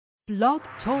Blog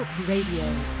Talk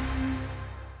Radio.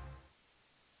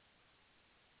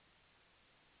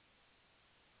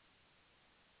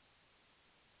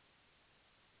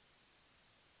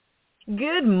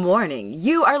 Good morning.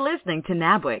 You are listening to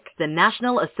NABWIC, the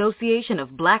National Association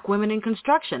of Black Women in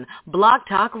Construction Blog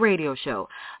Talk Radio Show,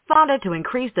 founded to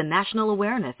increase the national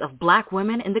awareness of Black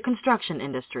women in the construction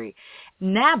industry.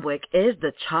 NABWIC is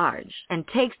the charge and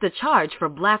takes the charge for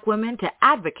Black women to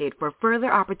advocate for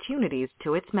further opportunities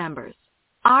to its members.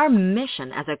 Our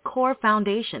mission as a core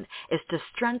foundation is to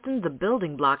strengthen the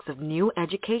building blocks of new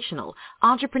educational,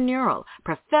 entrepreneurial,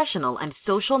 professional, and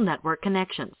social network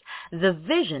connections. The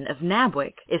vision of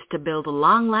NABWIC is to build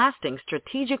long-lasting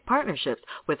strategic partnerships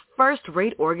with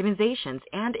first-rate organizations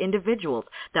and individuals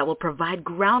that will provide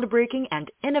groundbreaking and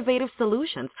innovative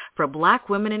solutions for Black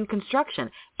women in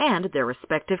construction and their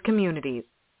respective communities.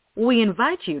 We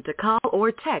invite you to call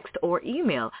or text or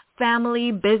email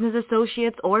family, business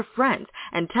associates, or friends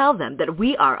and tell them that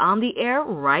we are on the air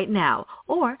right now,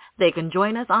 or they can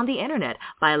join us on the internet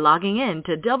by logging in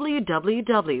to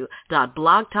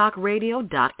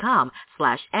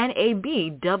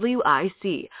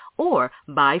www.blogtalkradio.com/NABWIC or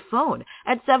by phone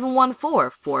at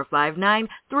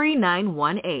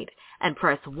 714-459-3918 and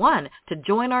press 1 to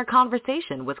join our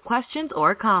conversation with questions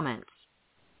or comments.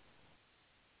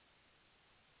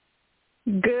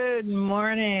 Good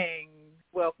morning.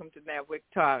 Welcome to NABWIC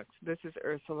Talks. This is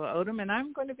Ursula Odom, and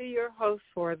I'm going to be your host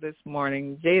for this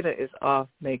morning. Jada is off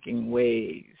making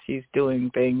waves. She's doing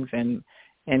things and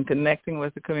connecting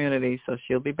with the community, so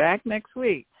she'll be back next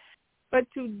week. But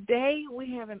today we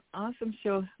have an awesome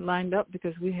show lined up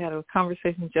because we had a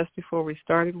conversation just before we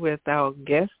started with our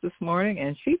guest this morning,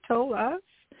 and she told us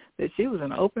that she was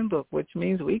an open book, which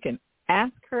means we can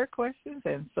ask her questions,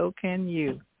 and so can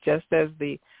you, just as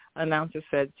the announcer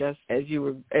said just as we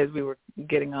were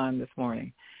getting on this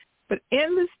morning. But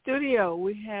in the studio,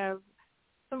 we have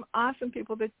some awesome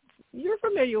people that you're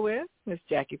familiar with. Ms.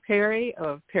 Jackie Perry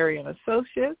of Perry and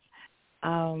Associates,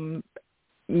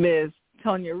 Ms.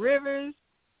 Tonya Rivers,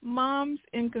 Moms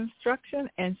in Construction,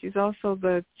 and she's also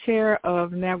the chair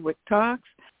of NABWIC Talks.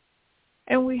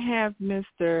 And we have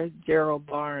Mr. Gerald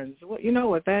Barnes. Well, you know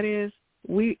what that is?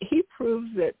 He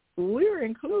proves that we're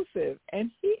inclusive,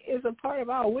 and he is a part of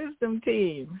our wisdom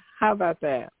team. How about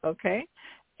that? Okay.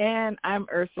 And I'm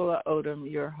Ursula Odom,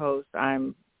 your host.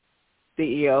 I'm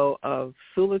CEO of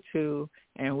Sula 2,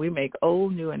 and we make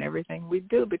old new in everything we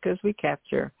do because we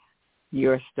capture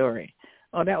your story.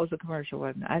 Oh, that was a commercial,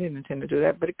 wasn't it? I didn't intend to do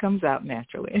that, but it comes out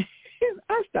naturally.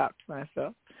 I stopped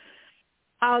myself.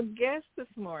 Our guest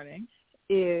this morning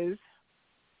is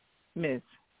Ms.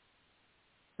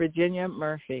 Virginia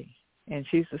Murphy, and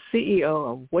she's the CEO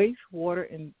of Wastewater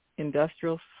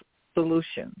Industrial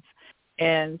Solutions.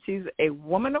 And she's a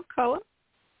woman of color,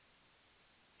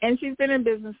 and she's been in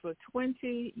business for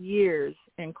 20 years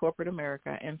in corporate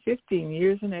America and 15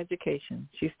 years in education.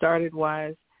 She started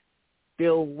WISE,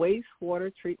 build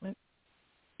wastewater treatment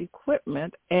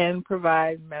equipment, and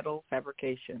provide metal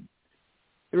fabrication.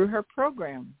 Through her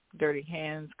program, Dirty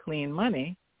Hands, Clean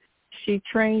Money, she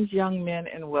trains young men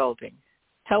in welding,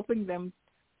 helping them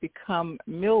become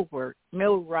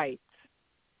millwrights.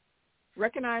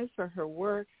 Recognized for her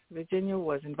work, Virginia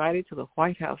was invited to the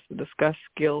White House to discuss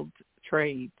skilled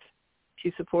trades.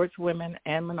 She supports women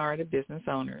and minority business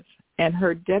owners, and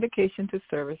her dedication to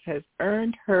service has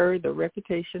earned her the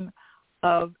reputation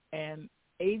of an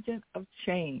agent of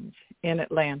change in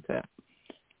Atlanta.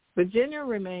 Virginia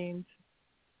remains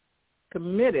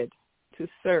committed to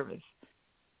service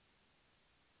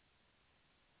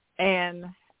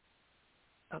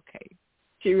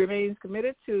she remains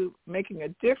committed to making a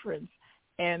difference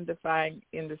and defying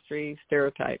industry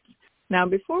stereotypes. Now,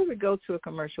 before we go to a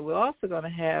commercial, we're also going to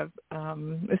have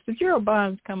Mr. Gerald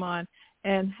Barnes come on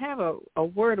and have a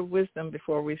word of wisdom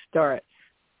before we start.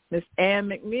 Ms. Ann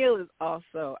McNeil is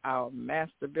also our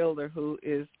master builder, who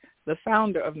is the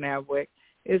founder of NABWIC,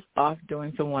 is off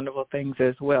doing some wonderful things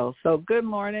as well. So good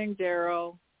morning,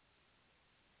 Gerald.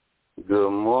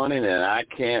 Good morning, and I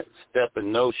can't step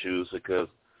in no shoes because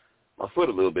my foot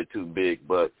a little bit too big,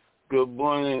 but good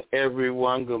morning,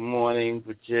 everyone. Good morning,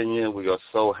 Virginia. We are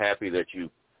so happy that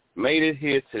you made it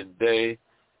here today,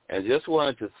 and just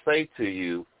wanted to say to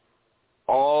you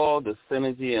all the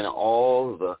synergy and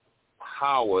all the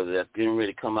power that's getting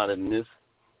ready to come out in this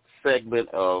segment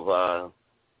of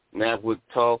NABWIC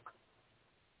Talk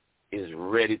is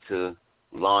ready to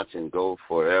launch and go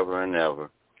forever and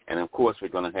ever. And, of course, we're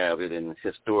going to have it in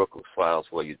historical files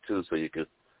for you, too, so you can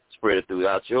spread it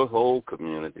throughout your whole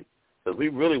community. Because we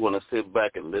really want to sit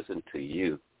back and listen to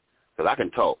you. Because I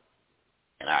can talk,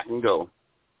 and I can go,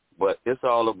 but it's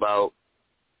all about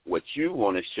what you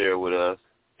want to share with us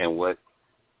and what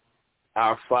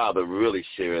our Father really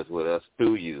shares with us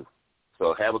through you.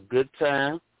 So have a good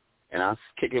time, and I'll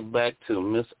kick it back to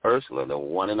Miss Ursula, the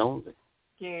one and only.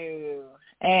 Thank you.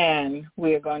 And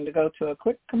we are going to go to a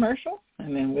quick commercial,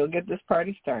 and then we'll get this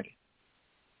party started.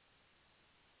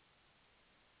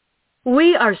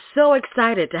 We are so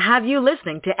excited to have you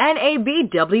listening to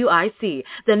NABWIC,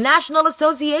 the National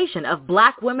Association of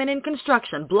Black Women in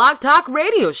Construction Blog Talk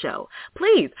Radio Show.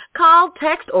 Please call,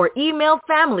 text, or email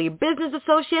family, business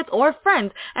associates, or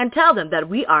friends and tell them that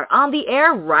we are on the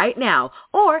air right now,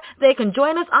 or they can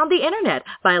join us on the internet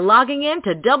by logging in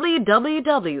to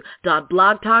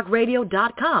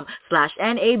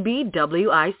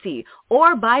www.blogtalkradio.com/NABWIC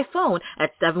or by phone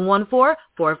at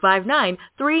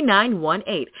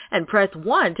 714-459-3918 and press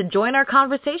 1 to join our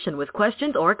conversation with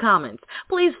questions or comments.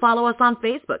 Please follow us on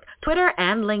Facebook, Twitter,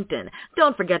 and LinkedIn.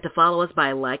 Don't forget to follow us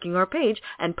by liking our page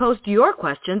and post your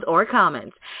questions or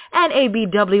comments.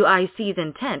 NABWIC's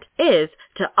intent is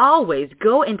to always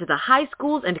go into the high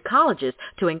schools and colleges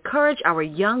to encourage our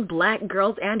young black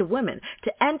girls and women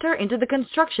to enter into the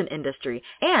construction industry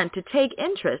and to take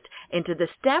interest into the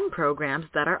STEM programs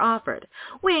that are offered.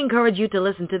 We encourage you to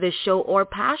listen to this show or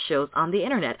past shows on the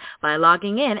internet by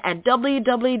logging in at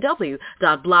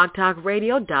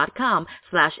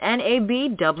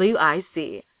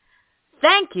www.blogtalkradio.com/NABWIC.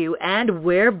 Thank you, and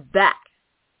we're back.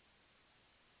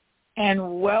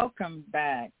 And welcome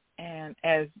back. And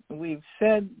as we've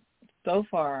said so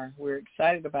far, we're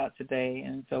excited about today,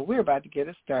 and so we're about to get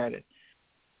it started.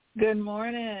 Good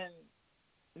morning,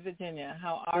 Virginia.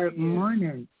 How are you? Good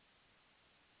morning.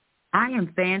 I am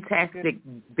fantastic,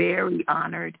 very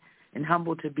honored and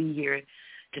humbled to be here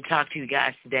to talk to you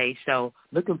guys today. So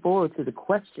looking forward to the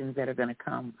questions that are going to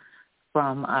come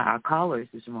from our callers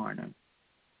this morning.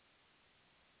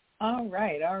 All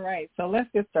right. So let's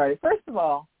get started. First of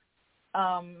all,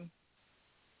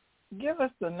 give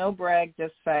us the no-brag,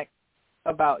 just fact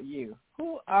about you.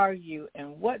 Who are you,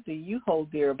 and what do you hold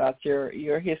dear about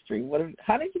your history?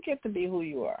 How did you get to be who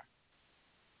you are?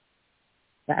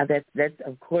 That's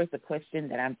of course a question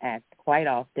that I'm asked quite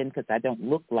often because I don't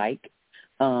look like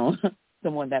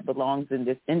someone that belongs in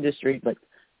this industry. But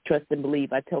trust and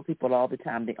believe, I tell people all the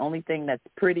time, the only thing that's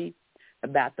pretty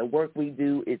about the work we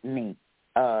do is me.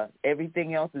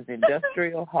 Everything else is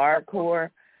industrial,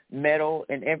 hardcore, metal,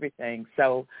 and everything.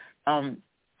 So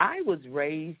I was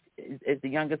raised as the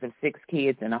youngest of 6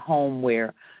 kids in a home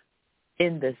where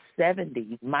in the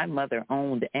 70s, my mother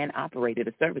owned and operated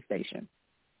a service station.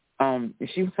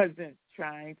 She wasn't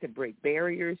trying to break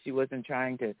barriers. She wasn't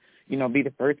trying to, be the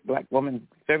first black woman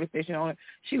service station owner.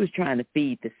 She was trying to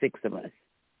feed the 6 of us.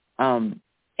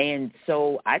 And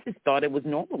so I just thought it was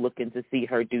normal looking to see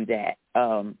her do that.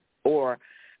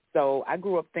 So I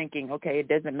grew up thinking, okay, it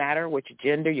doesn't matter what your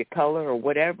gender, your color, or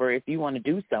whatever. If you want to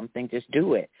do something, just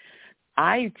do it.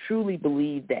 I truly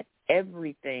believe that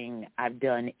everything I've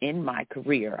done in my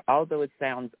career, although it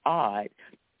sounds odd,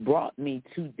 brought me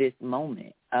to this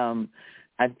moment.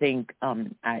 I think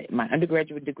my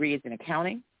undergraduate degree is in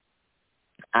accounting.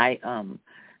 I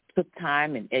took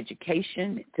time in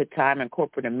education, took time in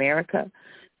corporate America.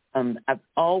 I've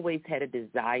always had a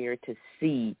desire to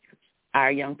see our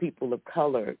young people of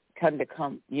color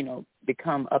become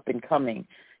up and coming.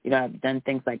 I've done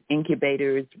things like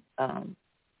incubators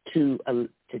to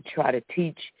try to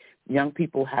teach young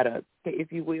people how to,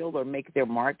 if you will, or make their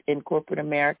mark in corporate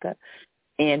America.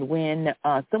 And when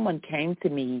someone came to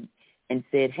me and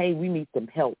said, hey, we need some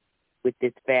help with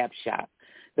this fab shop,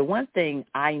 the one thing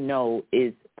I know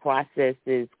is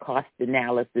processes, cost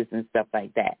analysis, and stuff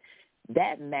like that.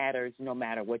 That matters no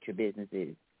matter what your business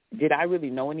is. Did I really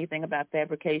know anything about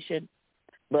fabrication?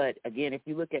 But, again, if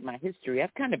you look at my history,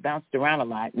 I've kind of bounced around a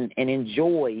lot and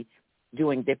enjoy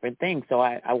doing different things. So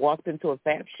I walked into a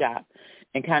fab shop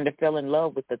and kind of fell in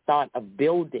love with the thought of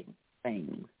building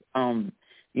things.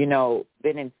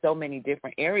 Been in so many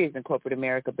different areas in corporate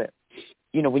America, but,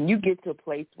 when you get to a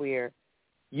place where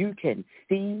you can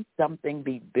see something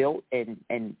be built and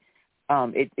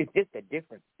it's just a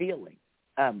different feeling.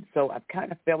 So I've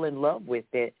kind of fell in love with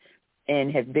it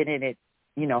and have been in it,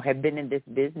 have been in this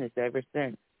business ever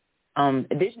since.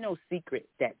 There's no secret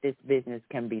that this business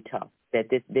can be tough, that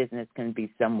this business can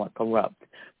be somewhat corrupt.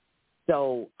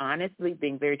 So honestly,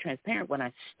 being very transparent, when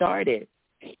I started,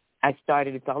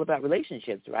 it's all about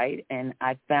relationships, right? And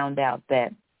I found out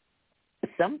that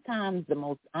sometimes the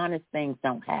most honest things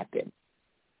don't happen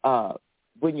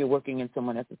when you're working in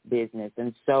someone else's business.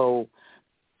 And so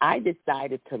I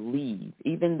decided to leave,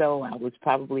 even though I was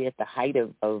probably at the height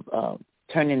of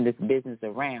turning this business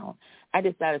around, I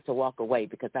decided to walk away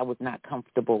because I was not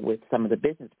comfortable with some of the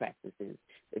business practices.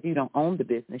 If you don't own the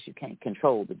business, you can't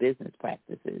control the business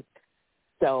practices.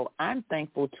 So I'm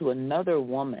thankful to another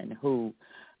woman who,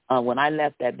 when I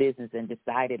left that business and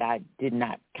decided I did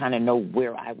not kind of know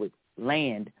where I would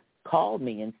land, called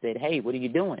me and said, hey, what are you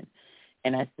doing?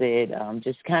 And I said,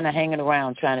 just kind of hanging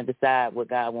around trying to decide what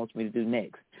God wants me to do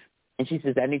next. And she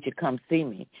says, I need you to come see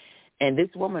me. And this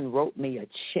woman wrote me a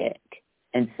check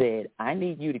and said, I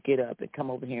need you to get up and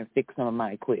come over here and fix some of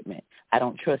my equipment. I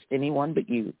don't trust anyone but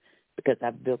you because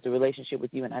I've built a relationship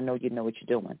with you and I know you know what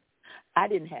you're doing. I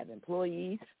didn't have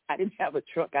employees. I didn't have a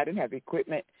truck. I didn't have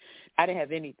equipment. I didn't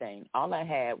have anything. All I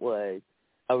had was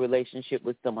a relationship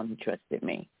with someone who trusted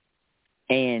me.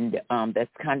 And that's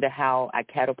kind of how I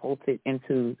catapulted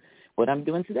into what I'm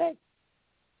doing today.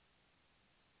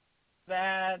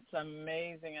 That's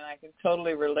amazing, and I can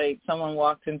totally relate. Someone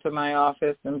walked into my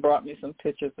office and brought me some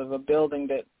pictures of a building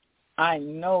that I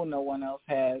know no one else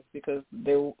has because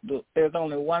there's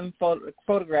only one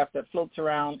photograph that floats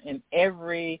around in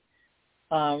every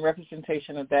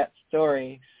representation of that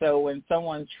story. So when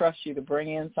someone trusts you to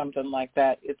bring in something like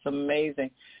that, it's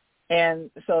amazing.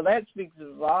 And so that speaks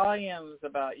volumes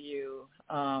about you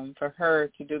for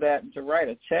her to do that and to write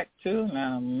a check, too.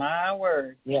 Now, my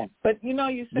word. Yeah. But, you know,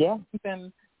 you said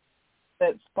something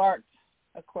that sparked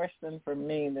a question for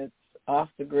me that's off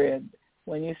the grid.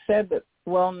 When you said that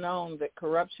well known that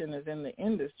corruption is in the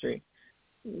industry,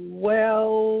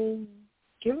 well,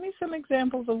 give me some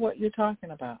examples of what you're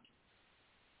talking about.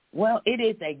 Well, it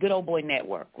is a good old boy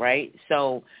network, right?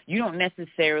 So you don't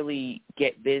necessarily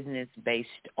get business based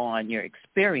on your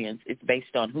experience. It's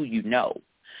based on who you know.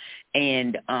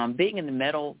 And being in the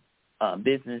metal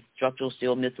business, structural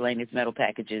steel, miscellaneous metal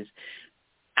packages,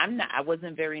 I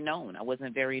wasn't very known. I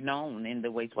wasn't very known in the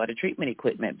wastewater treatment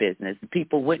equipment business.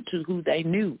 People went to who they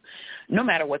knew, no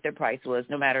matter what their price was,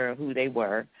 no matter who they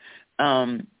were.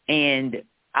 And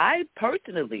I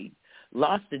personally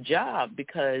lost a job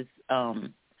because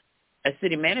a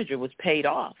city manager was paid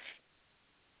off.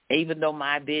 Even though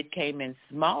my bid came in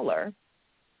smaller,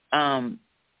 the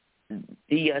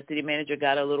city manager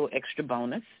got a little extra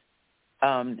bonus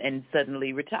and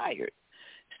suddenly retired.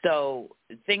 So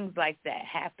things like that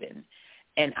happen.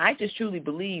 And I just truly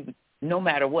believe no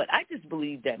matter what, I just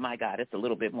believe that, my God, it's a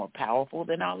little bit more powerful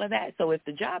than all of that. So if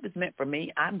the job is meant for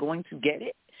me, I'm going to get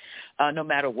it, no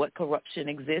matter what corruption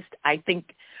exists. I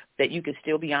think that you can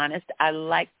still be honest. I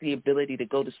like the ability to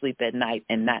go to sleep at night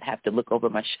and not have to look over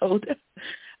my shoulder.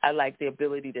 I like the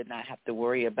ability to not have to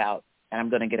worry about, and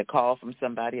I'm going to get a call from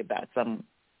somebody about some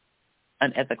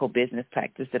unethical business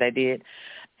practice that I did.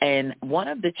 And one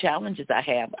of the challenges I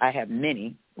have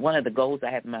many. One of the goals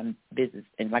I have in my business,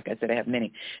 and like I said, I have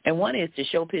many. And one is to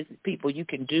show people you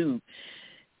can do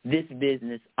this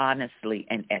business honestly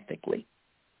and ethically.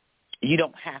 You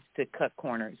don't have to cut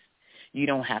corners. You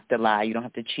don't have to lie. You don't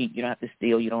have to cheat. You don't have to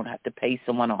steal. You don't have to pay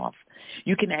someone off.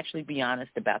 You can actually be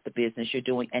honest about the business you're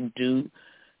doing and do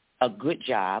a good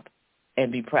job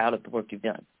and be proud of the work you've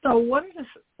done. So what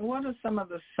are some of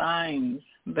the signs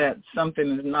that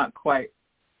something is not quite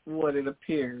what it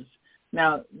appears?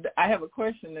 Now, I have a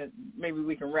question that maybe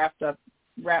we can wrap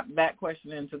that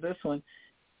question into this one.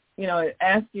 You know, it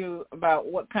asks you about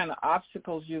what kind of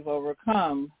obstacles you've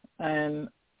overcome, and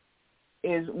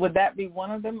would that be one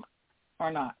of them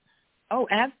or not? Oh,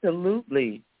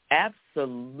 absolutely.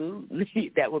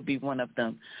 Absolutely. That would be one of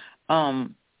them.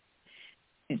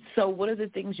 So what are the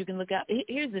things you can look at?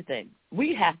 Here's the thing.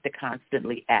 We have to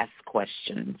constantly ask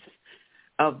questions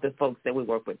of the folks that we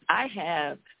work with. I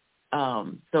have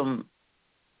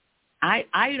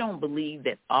I don't believe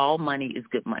that all money is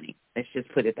good money. Let's just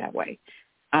put it that way.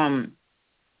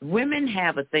 Women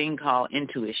have a thing called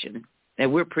intuition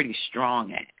that we're pretty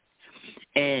strong at.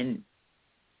 And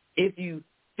if you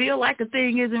feel like a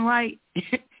thing isn't right,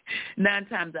 9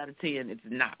 times out of 10, it's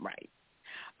not right.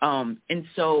 And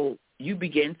so you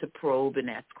begin to probe and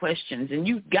ask questions, and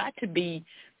you've got to be,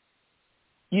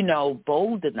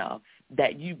 bold enough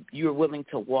that you're willing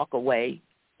to walk away,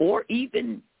 or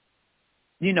even,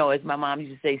 as my mom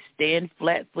used to say, stand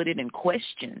flat-footed and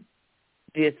question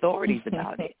the authorities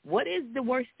about it. What is the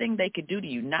worst thing they could do to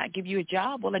you? Not give you a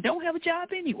job? Well, I don't have a job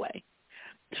anyway.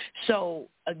 So,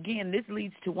 again, this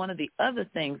leads to one of the other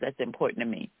things that's important to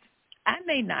me. I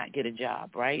may not get a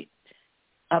job, right?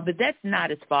 But that's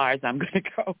not as far as I'm going to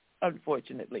go,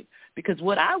 unfortunately, because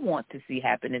what I want to see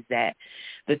happen is that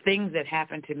the things that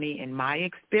happen to me in my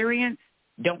experience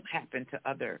don't happen to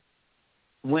other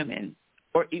women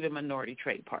or even minority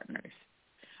trade partners.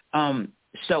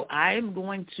 So I'm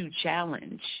going to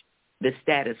challenge the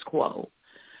status quo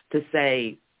to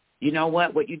say, you know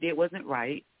what you did wasn't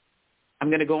right. I'm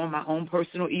going to go on my own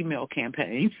personal email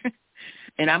campaign,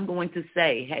 and I'm going to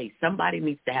say, hey, somebody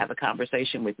needs to have a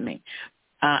conversation with me.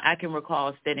 I can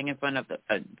recall standing in front of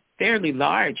a fairly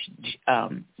large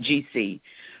GC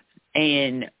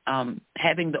and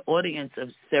having the audience of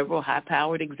several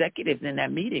high-powered executives in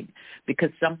that meeting because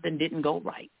something didn't go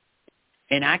right.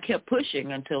 And I kept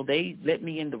pushing until they let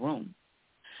me in the room.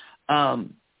 I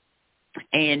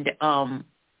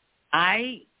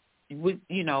would,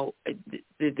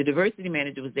 the diversity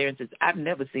manager was there and says, I've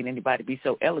never seen anybody be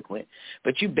so eloquent,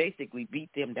 but you basically beat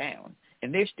them down,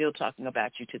 and they're still talking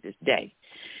about you to this day.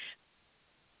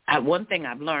 One thing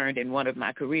I've learned in one of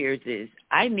my careers is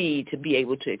I need to be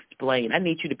able to explain. I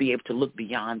need you to be able to look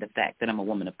beyond the fact that I'm a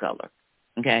woman of color,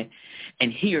 okay,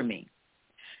 and hear me.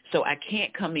 So I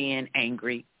can't come in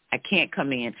angry. I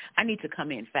need to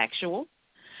come in factual.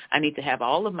 I need to have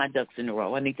all of my ducks in a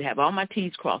row. I need to have all my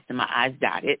T's crossed and my I's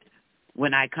dotted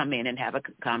when I come in and have a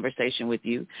conversation with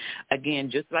you. Again,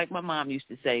 just like my mom used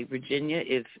to say, Virginia,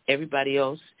 if everybody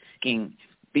else can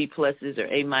B pluses or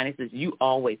A minuses, you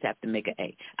always have to make an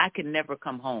A. I could never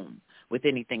come home with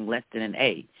anything less than an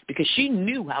A because she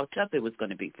knew how tough it was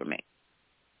going to be for me.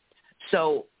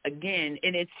 So, again,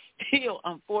 and it's still,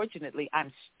 unfortunately,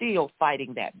 I'm still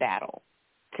fighting that battle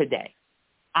today.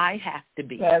 I have to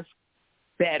be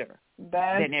better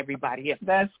than everybody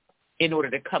else in order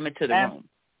to come into the room.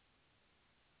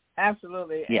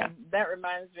 Absolutely. Yeah. And that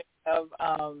reminds me of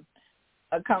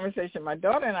a conversation my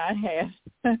daughter and I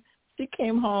had. She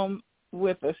came home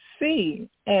with a C,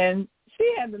 and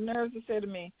she had the nerve to say to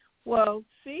me, well,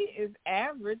 C is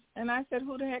average. And I said,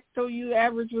 who the heck told you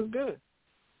average was good?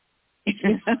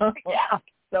 Yeah.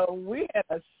 So we had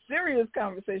a serious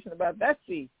conversation about that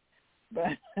C.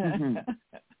 But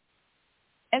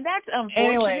and that's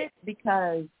unfortunate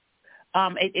because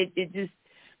it just,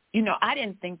 I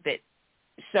didn't think that.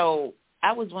 So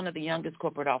I was one of the youngest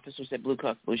corporate officers at Blue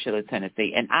Cross Blue Shield of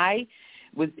Tennessee, and I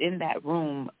was in that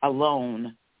room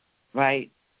alone, right?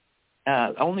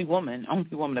 Only woman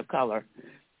of color,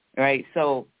 right?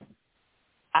 So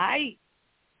I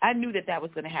knew that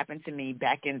was going to happen to me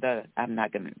back in I'm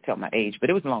not going to tell my age, but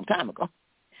it was a long time ago.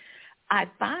 I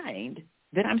find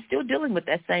that I'm still dealing with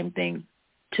that same thing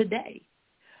today.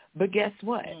 But guess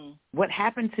what? What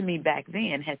happened to me back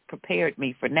then has prepared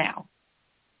me for now.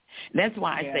 That's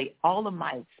why I say all of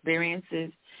my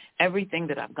experiences, everything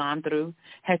that I've gone through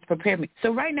has prepared me.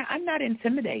 So right now I'm not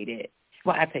intimidated.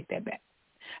 Well, I take that back.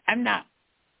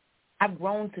 I've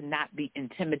grown to not be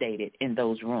intimidated in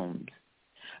those rooms.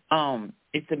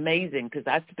 It's amazing because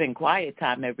I spend quiet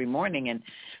time every morning, and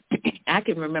I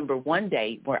can remember one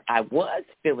day where I was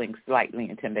feeling slightly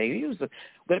intimidated. There was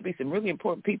going to be some really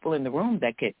important people in the room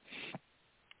that could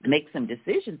make some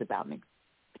decisions about me.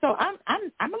 So I'm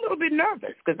a little bit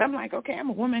nervous because I'm like, okay, I'm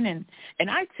a woman, and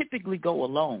I typically go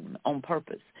alone on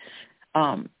purpose.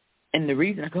 And the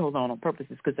reason I go alone on purpose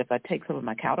is because if I take some of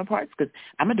my counterparts, because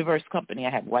I'm a diverse company, I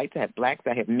have whites, I have blacks,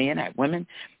 I have men, I have women.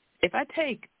 If I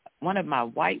take one of my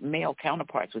white male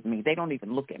counterparts with me, they don't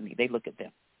even look at me. They look at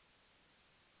them.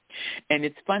 And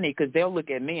it's funny because they'll look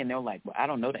at me and they're like, well, I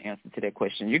don't know the answer to that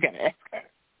question. You got to ask her.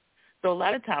 So a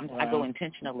lot of times I go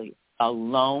intentionally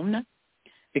alone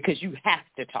because you have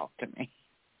to talk to me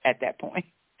at that point.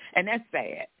 And that's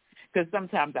sad because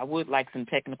sometimes I would like some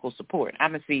technical support.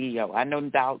 I'm a CEO. I know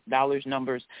dollars,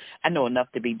 numbers. I know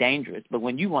enough to be dangerous. But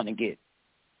when you want to get,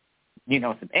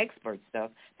 some expert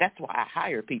stuff, that's why I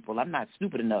hire people. I'm not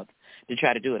stupid enough to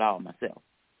try to do it all myself.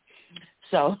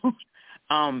 So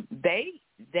they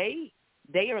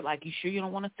are like, you sure you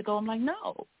don't want us to go? I'm like,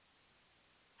 no,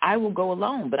 I will go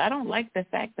alone. But I don't like the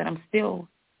fact that I'm still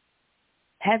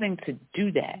having to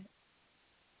do that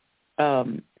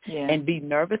and be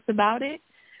nervous about it.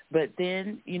 But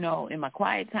then, in my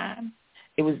quiet time,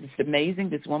 it was just amazing.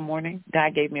 This one morning,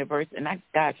 God gave me a verse, and I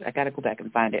got to go back and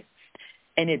find it.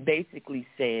 And it basically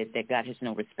said that God has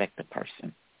no respect of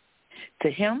person.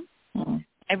 To him,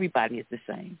 everybody is the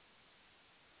same.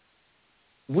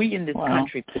 We in this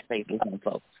country put favors on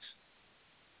folks.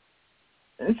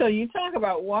 And so you talk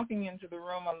about walking into the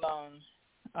room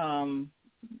alone,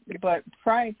 but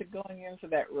prior to going into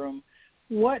that room,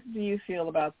 what do you feel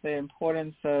about the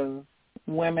importance of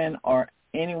women or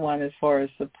anyone as far as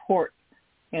support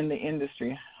in the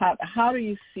industry? How do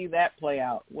you see that play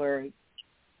out where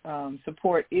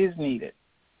support is needed?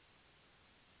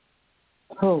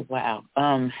 Oh, wow.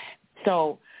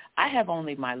 So I have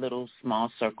only my little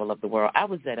small circle of the world. I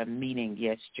was at a meeting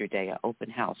yesterday, an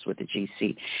open house with the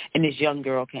GC, and this young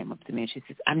girl came up to me and she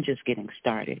says, I'm just getting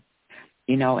started,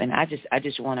 and I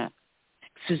just want to,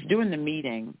 since during the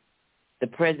meeting, the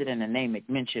president of NABWIC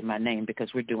mentioned my name because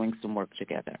we're doing some work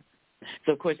together.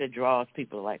 So, of course, it draws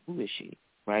people like, who is she,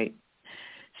 right?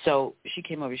 So she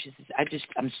came over. She says,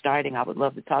 I'm starting. I would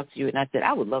love to talk to you. And I said,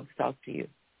 I would love to talk to you.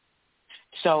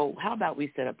 So how about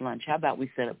we set up lunch? How about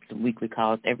we set up some weekly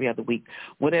calls every other week,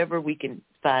 whatever we can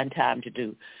find time to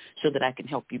do so that I can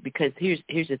help you? Because here's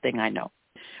the thing I know.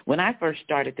 When I first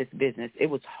started this business, it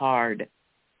was hard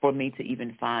for me to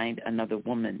even find another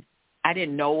woman. I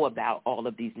didn't know about all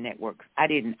of these networks. I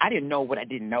didn't know what I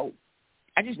didn't know.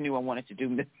 I just knew I wanted to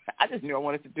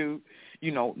do.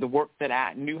 The work that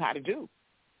I knew how to do.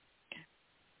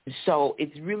 So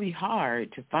it's really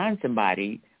hard to find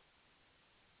somebody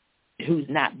who's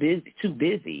not too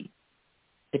busy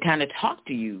to kind of talk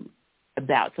to you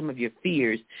about some of your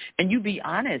fears, and you be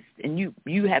honest, and you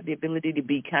have the ability to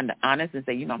be kind of honest and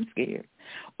say, I'm scared,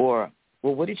 or,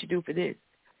 well, what did you do for this,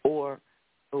 or,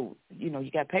 oh,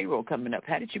 you got payroll coming up.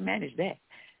 How did you manage that?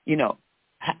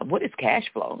 What is cash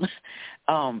flow?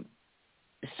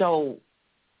 So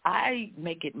I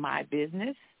make it my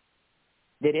business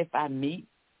that if I meet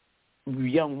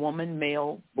young woman,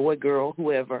 male, boy, girl,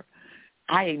 whoever,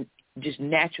 I just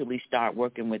naturally start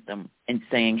working with them and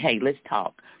saying, hey, let's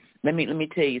talk. Let me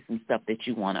tell you some stuff that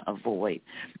you want to avoid.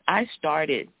 I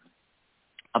started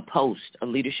a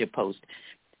leadership post.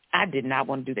 I did not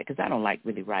want to do that because I don't like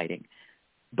really writing.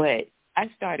 But I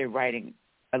started writing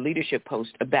a leadership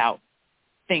post about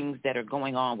things that are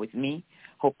going on with me,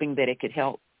 hoping that it could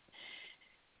help.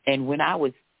 And when I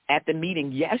was at the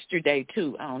meeting yesterday,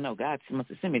 too, I don't know, God must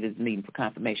have sent me this meeting for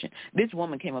confirmation. This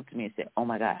woman came up to me and said, oh,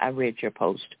 my God, I read your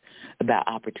post about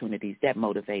opportunities. That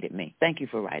motivated me. Thank you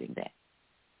for writing that.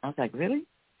 I was like, really?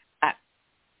 I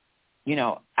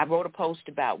wrote a post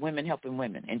about women helping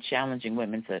women and challenging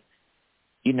women to,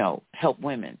 help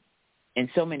women. And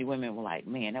so many women were like,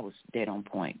 man, that was dead on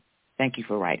point. Thank you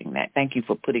for writing that. Thank you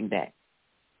for putting that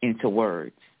into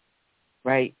words,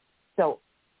 right? So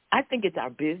I think it's our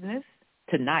business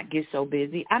to not get so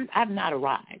busy. I've not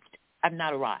arrived.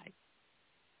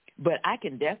 But I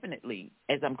can definitely,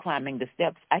 as I'm climbing the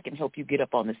steps, I can help you get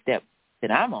up on the step that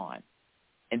I'm on,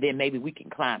 and then maybe we can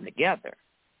climb together.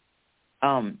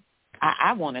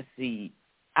 I want to see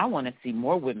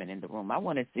more women in the room. I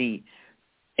want to see,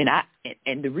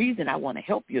 and the reason I want to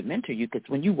help you and mentor you, because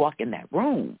when you walk in that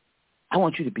room, I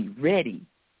want you to be ready,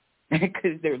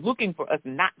 because they're looking for us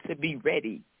not to be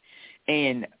ready.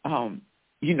 And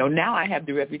now I have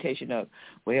the reputation of,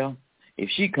 well, if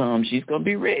she comes, she's going to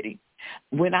be ready.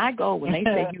 When they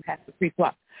say you have to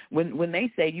when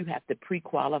they say you have to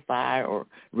pre-qualify or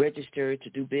register to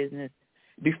do business,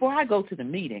 before I go to the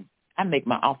meeting, I make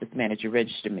my office manager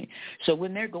register me. So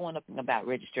when they're going up about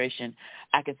registration,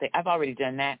 I can say, I've already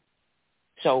done that.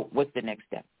 So what's the next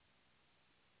step?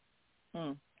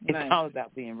 It's all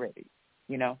about being ready.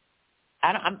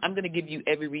 I'm going to give you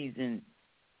every reason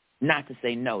not to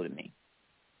say no to me.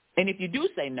 And if you do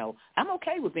say no, I'm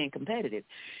okay with being competitive.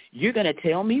 You're going to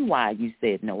tell me why you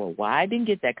said no or why I didn't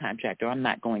get that contract, or I'm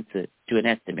not going to do an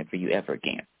estimate for you ever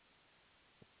again.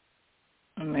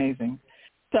 Amazing.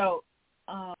 So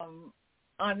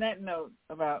on that note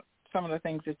about some of the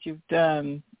things that you've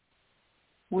done,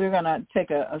 we're going to take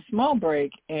a small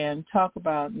break and talk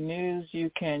about news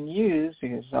you can use,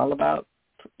 because it's all about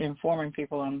informing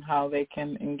people on how they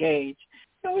can engage.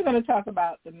 And we're going to talk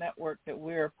about the network that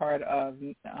we're a part of,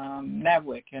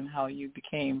 NABWIC, and how you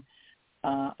became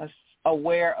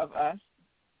aware of us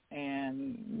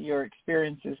and your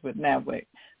experiences with NABWIC.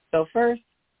 So first,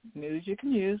 news you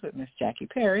can use with Miss Jackie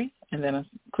Perry, and then a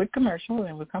quick commercial,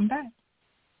 and we'll come back.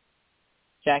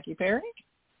 Jackie Perry?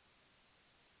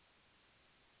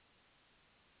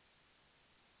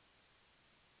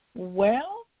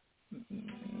 Well,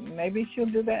 maybe she'll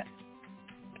do that.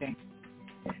 Okay.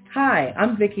 Hi,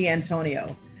 I'm Vicki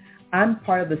Antonio. I'm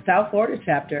part of the South Florida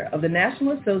chapter of the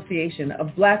National Association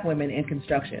of Black Women in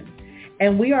Construction,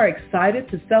 and we are excited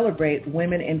to celebrate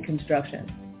women in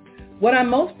construction. What I'm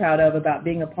most proud of about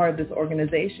being a part of this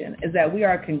organization is that we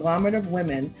are a conglomerate of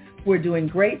women who are doing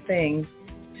great things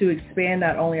to expand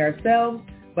not only ourselves,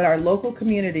 but our local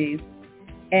communities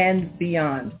and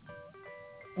beyond.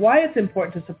 Why it's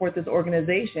important to support this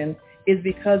organization is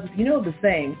because, the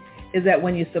saying is that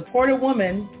when you support a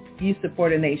woman, you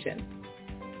support a nation.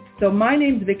 So my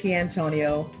name's Vicki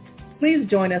Antonio. Please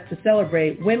join us to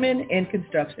celebrate women in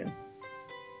construction.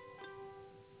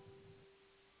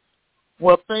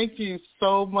 Well, thank you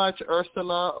so much,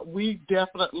 Ursula. We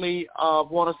definitely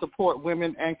want to support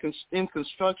women in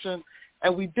construction,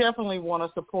 and we definitely want to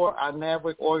support our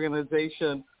NABWIC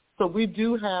organization. So we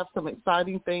do have some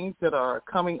exciting things that are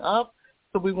coming up.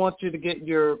 So we want you to get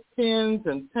your pens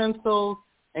and pencils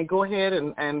and go ahead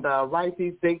and write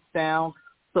these dates down.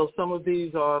 So some of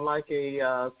these are like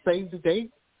a save the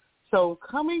date. So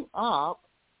coming up,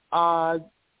 August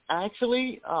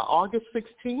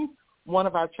 16th, one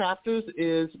of our chapters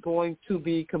is going to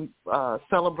be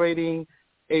celebrating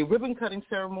a ribbon-cutting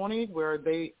ceremony where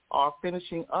they are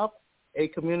finishing up a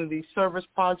community service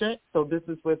project. So this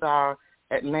is with our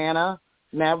Atlanta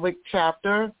NABWIC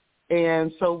chapter.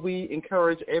 And so we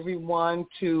encourage everyone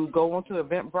to go onto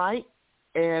Eventbrite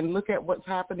and look at what's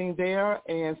happening there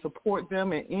and support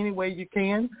them in any way you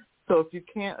can. So if you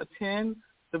can't attend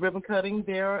the ribbon cutting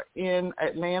there in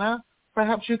Atlanta,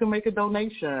 perhaps you can make a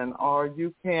donation, or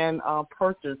you can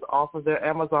purchase off of their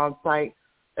Amazon site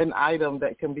an item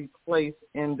that can be placed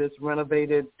in this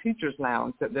renovated teacher's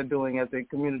lounge that they're doing as a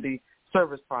community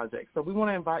service project. So we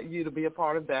want to invite you to be a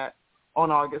part of that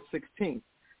on August 16th.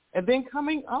 And then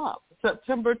coming up,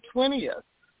 September 20th,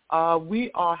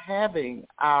 we are having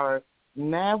our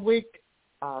NABWIC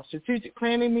strategic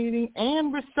planning meeting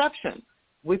and reception,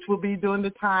 which will be during the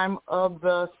time of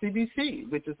the CBC,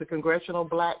 which is the Congressional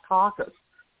Black Caucus.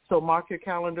 So mark your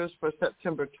calendars for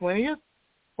September 20th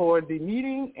for the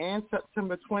meeting and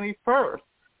September 21st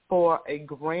for a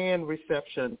grand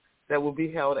reception that will be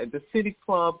held at the City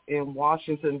Club in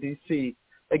Washington, D.C.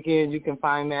 Again, you can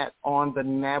find that on the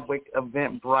NABWIC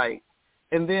Eventbrite.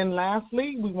 And then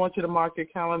lastly, we want you to mark your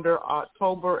calendar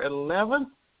October 11th.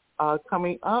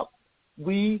 Coming up,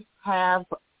 we have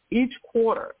each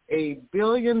quarter a $1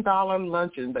 billion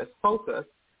luncheon that's focused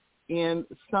in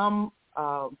some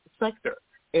sector.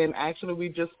 And actually, we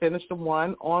just finished the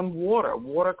one on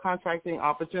water contracting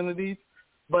opportunities.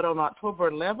 But on October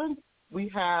 11th, we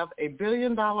have a $1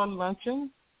 billion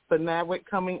luncheon for NABWIC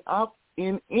coming up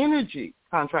in energy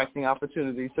contracting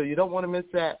opportunities. So you don't want to miss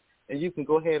that, and you can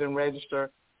go ahead and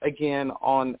register again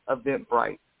on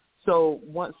Eventbrite. So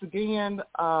once again,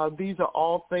 these are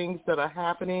all things that are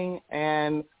happening,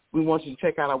 and we want you to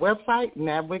check out our website,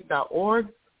 nabwic.org,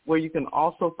 where you can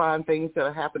also find things that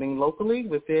are happening locally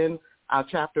within our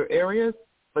chapter areas.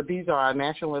 But these are our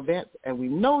national events, and we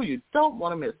know you don't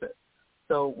want to miss it.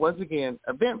 So once again,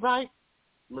 Eventbrite,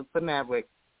 look for NABWIC.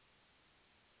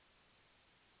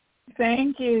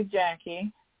 Thank you,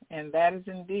 Jackie. And that is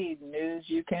indeed news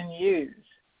you can use.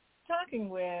 Talking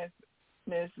with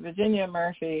Ms. Virginia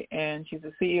Murphy, and she's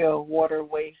the CEO of Water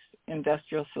Waste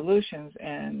Industrial Solutions,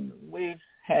 and we've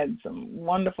had some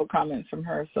wonderful comments from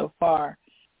her so far.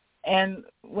 And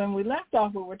when we left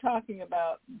off, we were talking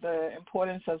about the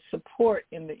importance of support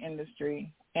in the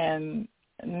industry and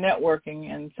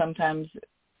networking, and sometimes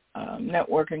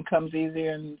networking comes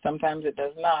easier and sometimes it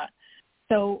does not.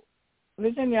 So,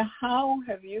 Virginia, how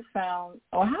have you found,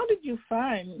 or how did you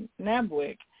find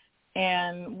NABWIC,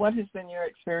 and what has been your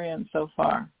experience so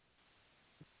far?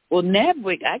 Well,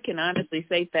 NABWIC, I can honestly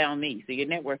say, found me. So your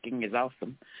networking is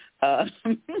awesome.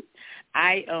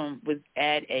 I was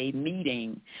at a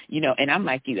meeting, and I'm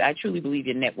like you. I truly believe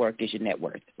your network is your net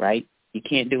worth, right? You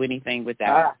can't do anything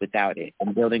without it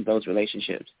and building those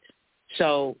relationships.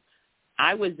 So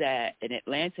I was at an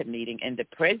Atlanta meeting, and the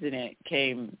president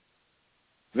came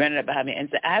running up behind me and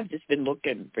said, I've just been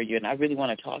looking for you, and I really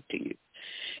want to talk to you.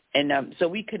 And so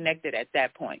we connected at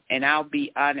that point. And I'll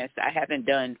be honest, I haven't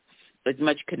done as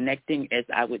much connecting as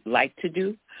I would like to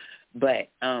do, but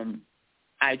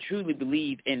I truly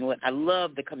believe in I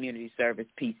love the community service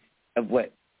piece of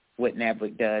what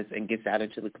NABWIC does and gets out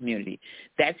into the community.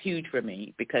 That's huge for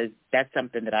me because that's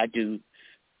something that I do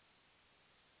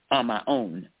on my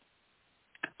own.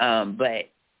 But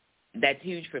that's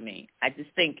huge for me. I just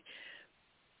think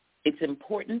it's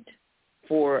important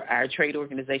for our trade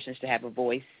organizations to have a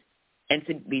voice and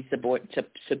to be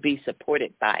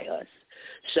supported by us.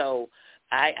 So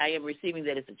I am receiving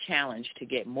that as a challenge to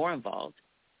get more involved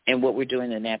in what we're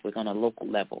doing in NABWIC on a local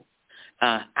level.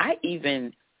 I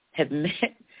even have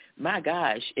met, my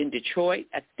gosh, in Detroit,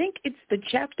 I think it's the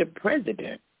chapter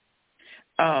president,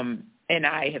 and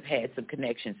I have had some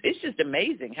connections. It's just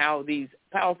amazing how these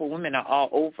powerful women are all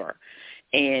over.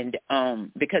 And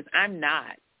because I'm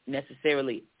not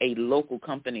necessarily a local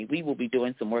company, we will be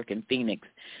doing some work in Phoenix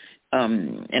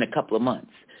in a couple of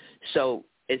months. So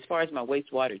as far as my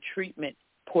wastewater treatment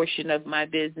portion of my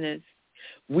business,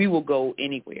 we will go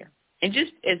anywhere. And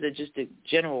just as a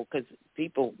general, because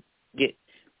people get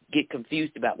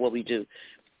confused about what we do,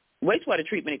 wastewater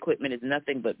treatment equipment is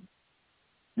nothing but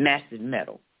massive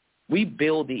metal. We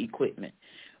build the equipment.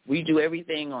 We do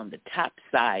everything on the top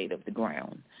side of the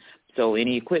ground. So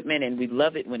any equipment, and we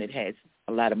love it when it has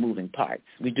a lot of moving parts.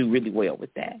 We do really well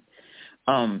with that.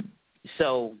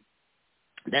 So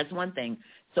that's one thing.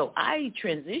 So I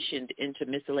transitioned into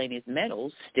miscellaneous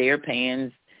metals, stair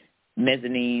pans,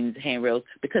 mezzanines, handrails,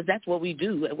 because that's what we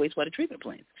do at wastewater treatment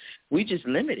plants. We just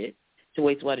limit it to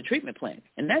wastewater treatment plants.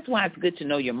 And that's why it's good to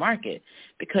know your market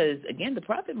because, again, the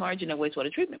profit margin at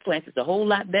wastewater treatment plants is a whole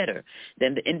lot better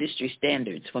than the industry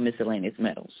standards for miscellaneous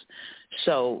metals.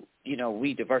 So,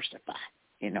 we diversify,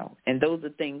 and those are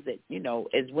things that,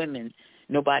 as women,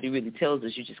 nobody really tells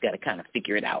us. You just got to kind of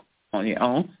figure it out on your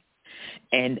own.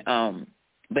 And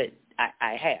but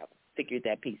I have figured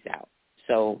that piece out.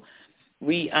 So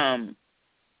we,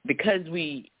 because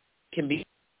we can be.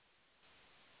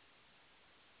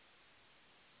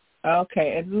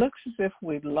 Okay, it looks as if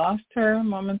we lost her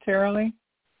momentarily,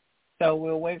 so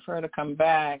we'll wait for her to come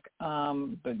back.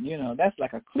 But, that's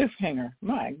like a cliffhanger.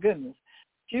 My goodness.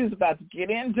 She was about to get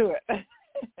into it.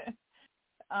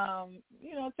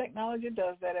 Technology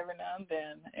does that every now and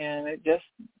then, and it just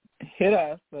hit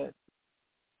us, but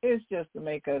it's just to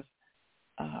make us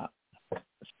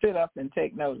sit up and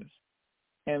take notice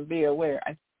and be aware.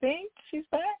 I think she's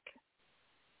back.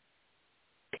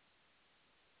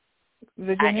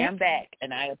 Virginia? I am back,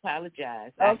 and I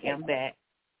apologize. Okay. I am back.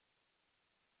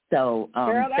 So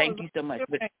Girl, thank you so much.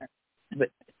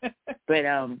 But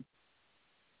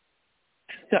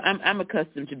so I'm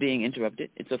accustomed to being interrupted.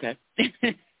 It's okay.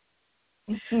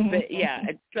 But yeah,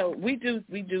 so we do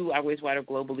our wastewater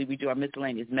globally. We do our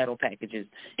miscellaneous metal packages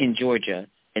in Georgia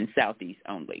and Southeast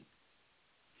only.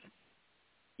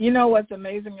 You know what's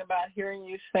amazing about hearing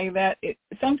you say that?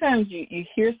 Sometimes you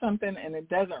hear something and it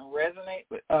doesn't resonate,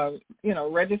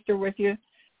 register with you.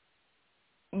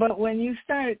 But when you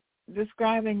start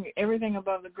describing everything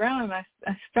above the ground, I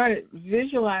started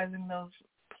visualizing those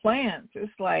plants.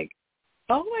 It's like,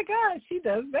 oh my God, she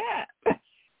does that.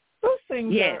 Those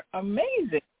things are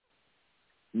amazing.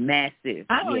 Massive.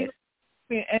 And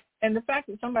the fact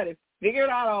that somebody figured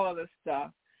out all of this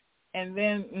stuff, and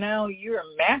then now you're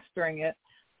mastering it.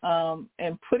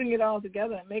 And putting it all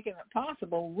together and making it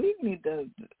possible, we need to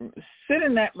sit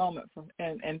in that moment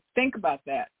and think about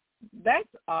that. That's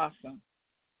awesome.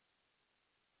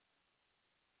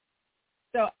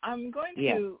 So I'm going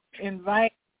to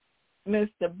invite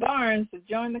Mr. Barnes to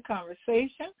join the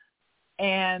conversation,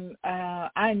 and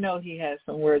I know he has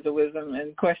some words of wisdom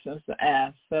and questions to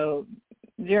ask. So,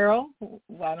 Gerald,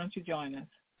 why don't you join us?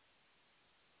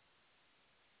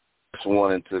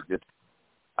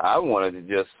 I wanted to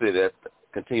just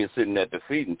continue sitting at the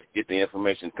feet and get the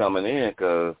information coming in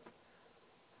because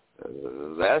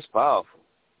that's powerful.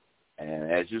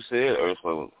 And as you said,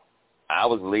 Ursula, I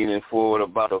was leaning forward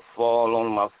about to fall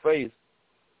on my face,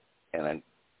 and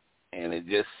it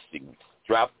just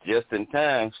dropped just in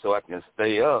time so I can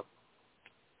stay up.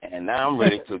 And now I'm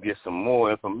ready to get some more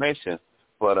information.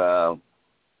 But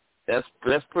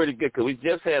that's pretty good because we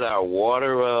just had our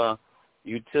water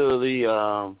utility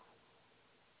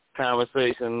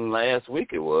conversation last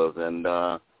week it was, and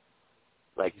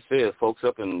like you said, folks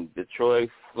up in Detroit,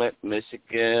 Flint,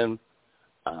 Michigan,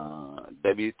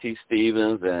 W.T.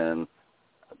 Stevens, and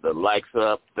the likes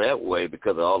up that way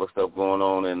because of all the stuff going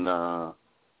on in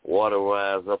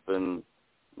water-wise up in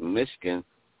Michigan.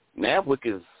 NABWIC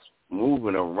is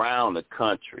moving around the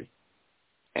country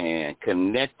and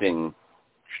connecting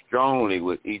strongly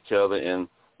with each other in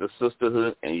the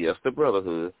sisterhood and, yes, the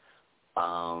brotherhood,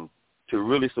 to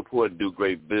really support and do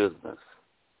great business.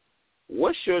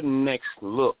 What's your next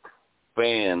look,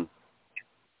 fan,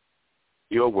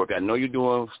 your work? I know you're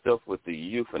doing stuff with the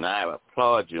youth, and I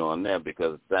applaud you on that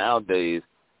because nowadays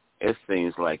it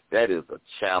seems like that is a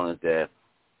challenge that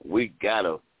we got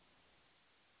to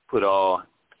put all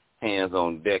hands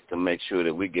on deck to make sure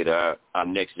that we get our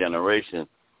next generation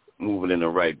moving in the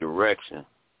right direction.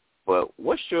 But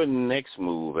what's your next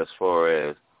move as far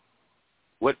as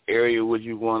what area would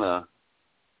you want to,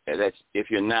 that's, if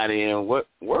you're not in, where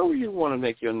would you want to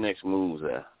make your next moves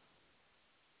at?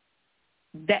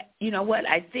 That, you know what,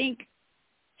 I think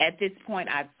at this point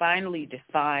I've finally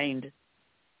defined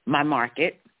my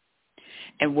market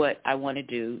and what I want to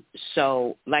do.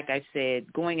 So, like I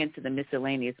said, going into the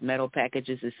miscellaneous metal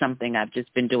packages is something I've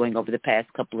just been doing over the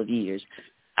past couple of years.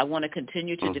 I want to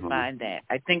continue to define that.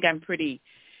 I think I'm pretty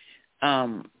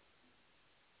I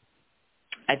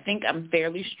think I'm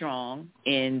fairly strong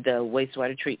in the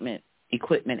wastewater treatment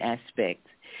equipment aspect.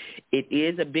 It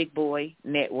is a big boy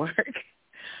network,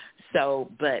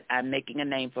 but I'm making a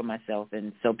name for myself,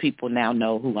 and so people now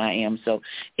know who I am. So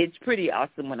it's pretty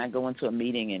awesome when I go into a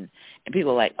meeting and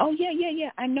people are like, oh, yeah,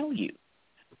 I know you.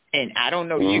 And I don't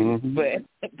know you,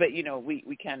 but you know,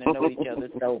 we kind of know each other.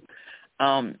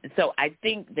 So I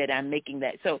think that I'm making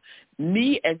that. So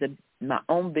me as my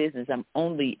own business, I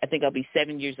think I'll be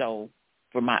 7 years old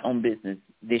for my own business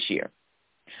this year.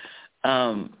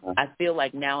 I feel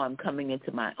like now I'm coming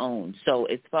into my own. So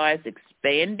as far as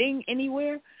expanding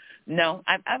anywhere, no,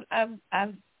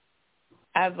 I've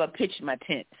pitched my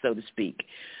tent, so to speak.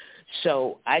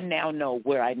 So I now know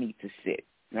where I need to sit,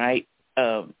 right?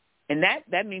 And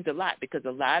that means a lot, because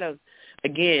a lot of,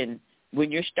 again,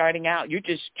 when you're starting out, you're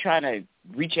just trying to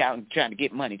reach out and trying to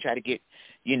get money, try to get,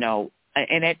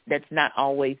 and that's not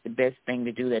always the best thing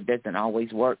to do. That doesn't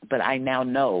always work. But I now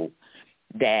know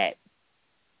that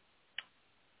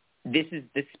this is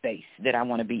the space that I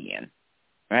want to be in,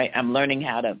 right? I'm learning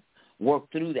how to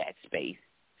work through that space.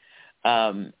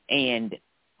 And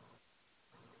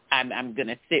I'm going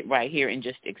to sit right here and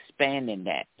just expand in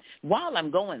that. While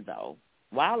I'm going,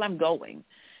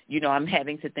 I'm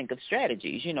having to think of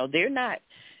strategies.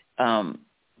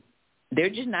 They're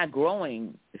just not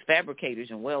growing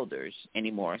fabricators and welders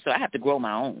anymore. So I have to grow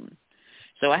my own.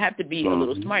 So I have to be a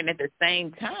little smart. And at the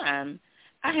same time,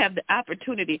 I have the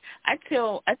opportunity. I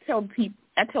tell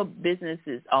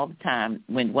businesses all the time,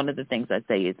 when one of the things I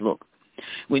say is, look,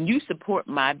 when you support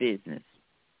my business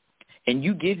and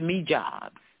you give me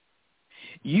jobs,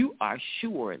 you are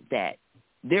sure that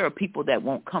there are people that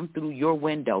won't come through your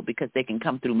window because they can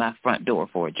come through my front door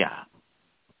for a job.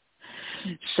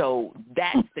 So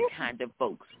that's the kind of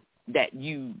folks that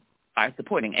you are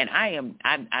supporting. And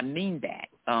I mean that,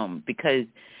 because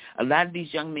a lot of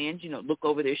these young men, look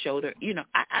over their shoulder.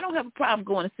 I don't have a problem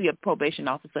going to see a probation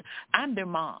officer. I'm their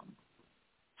mom.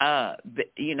 A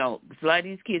lot of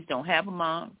these kids don't have a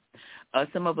mom.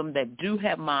 Some of them that do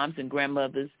have moms and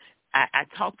grandmothers, I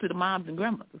talk to the moms and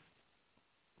grandmothers.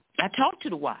 I talk to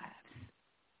the wives.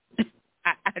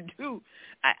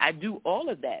 I do all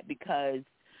of that because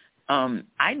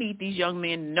I need these young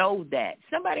men to know that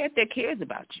somebody out there cares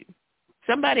about you.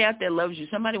 Somebody out there loves you.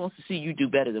 Somebody wants to see you do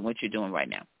better than what you're doing right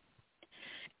now.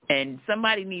 And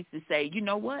somebody needs to say, you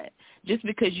know what, just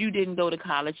because you didn't go to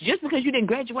college, just because you didn't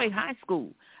graduate high school,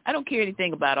 I don't care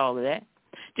anything about all of that.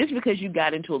 Just because you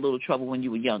got into a little trouble when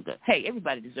you were younger, hey,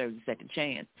 everybody deserves a second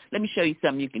chance. Let me show you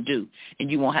something you can do,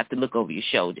 and you won't have to look over your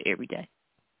shoulder every day.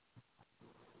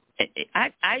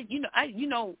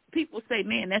 People say,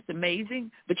 man, that's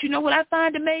amazing. But you know what I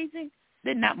find amazing?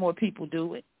 That not more people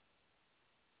do it.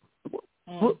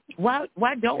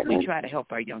 Why don't we try to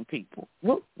help our young people?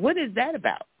 What is that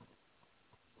about?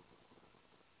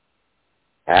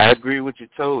 I agree with you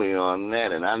totally on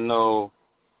that, and I know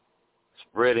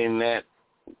spreading that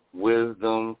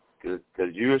wisdom, because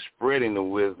you're spreading the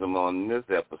wisdom on this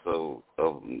episode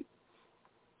of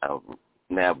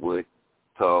NABWIC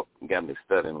Talk. Got me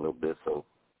studying a little bit, so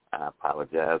I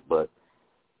apologize, but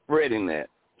spreading that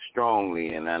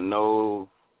strongly, and I know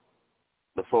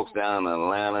the folks down in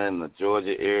Atlanta and the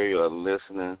Georgia area are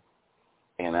listening,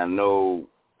 and I know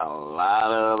a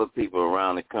lot of other people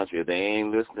around the country, if they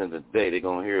ain't listening today, they're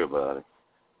going to hear about it.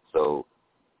 So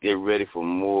get ready for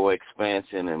more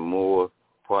expansion and more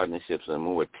partnerships and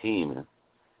more teaming.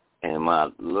 And my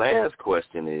last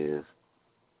question is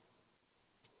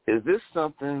this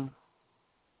something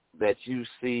that you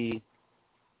see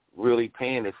really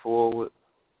paying it forward?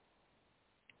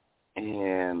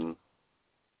 And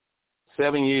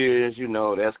 7 years,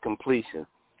 that's completion.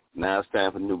 Now it's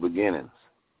time for new beginnings.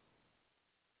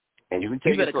 And you can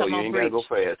take it slow. You ain't got to go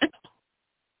fast.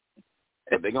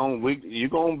 But you're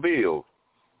going to build.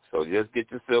 So just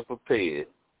get yourself prepared.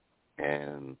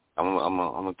 And I'm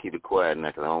gonna keep it quiet now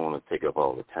because I don't want to take up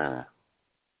all the time.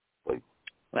 But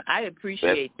well, I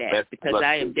appreciate that because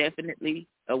I am definitely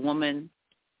a woman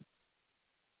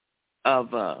of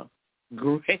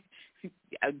great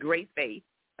faith.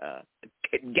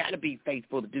 Got to be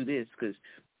faithful to do this, because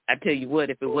I tell you what,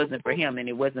 if it wasn't for him and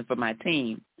it wasn't for my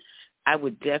team, I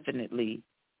would definitely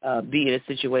be in a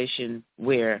situation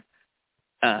where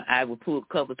I would pull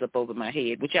covers up over my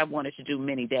head, which I've wanted to do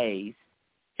many days,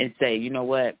 and say, you know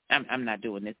what, I'm not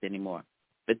doing this anymore.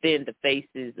 But then the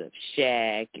faces of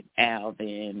Shaq and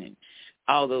Alvin and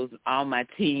all my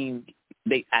team,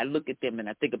 I look at them and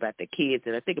I think about the kids,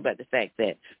 and I think about the fact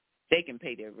that they can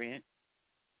pay their rent.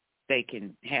 They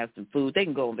can have some food. They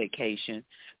can go on vacation.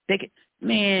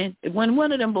 Man, when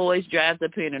one of them boys drives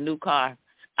up here in a new car,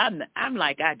 I'm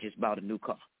like, I just bought a new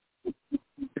car,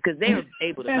 because they're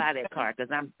able to buy that car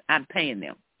because I'm paying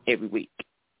them every week,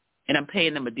 and I'm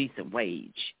paying them a decent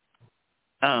wage.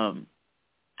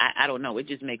 I don't know. It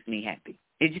just makes me happy.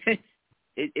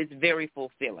 It's very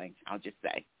fulfilling, I'll just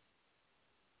say.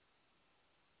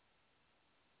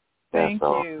 Thank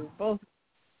you both.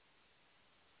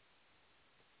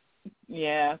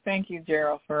 Yeah, thank you,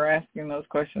 Gerald, for asking those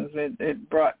questions. It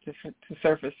brought to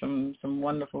surface some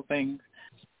wonderful things.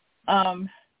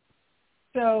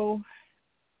 So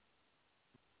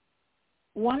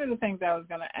one of the things I was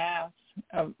going to ask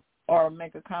or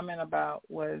make a comment about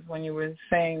was when you were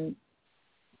saying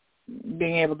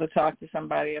being able to talk to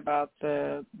somebody about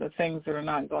the things that are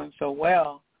not going so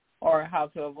well or how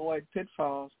to avoid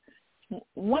pitfalls.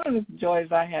 One of the joys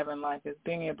I have in life is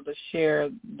being able to share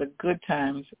the good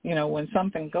times, when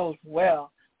something goes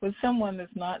well, with someone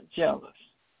that's not jealous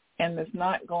and that's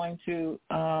not going to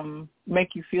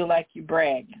make you feel like you're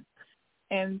bragging.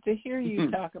 And to hear you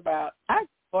talk about, I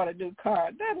bought a new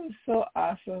car, that is so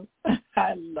awesome.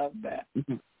 I love that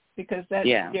because that's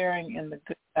sharing in the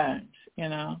good times,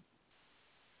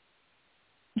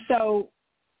 So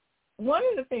one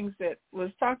of the things that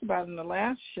was talked about in the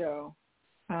last show,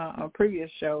 a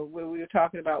previous show, where we were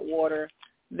talking about water,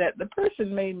 that the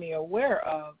person made me aware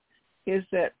of is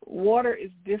that water is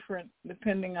different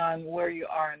depending on where you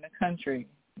are in the country.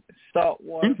 Salt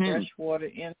water, fresh water,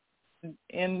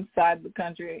 inside the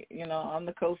country, on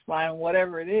the coastline,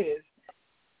 whatever it is.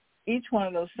 Each one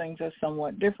of those things are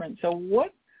somewhat different. So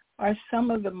what are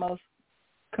some of the most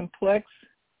complex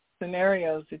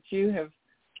scenarios that you have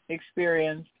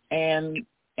experienced and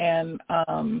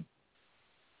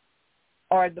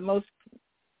are the most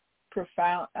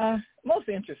profound, most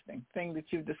interesting thing that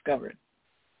you've discovered?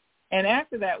 And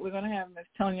after that, we're going to have Ms.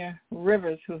 Tonya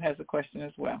Rivers, who has a question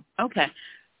as well. Okay.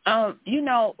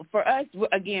 For us,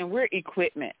 again, we're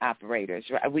equipment operators,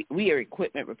 right? We are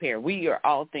equipment repair. We are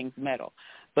all things metal.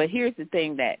 But here's the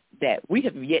thing that we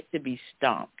have yet to be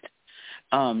stomped.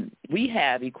 We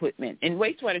have equipment. In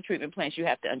wastewater treatment plants, you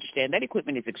have to understand that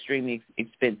equipment is extremely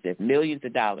expensive, millions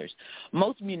of dollars.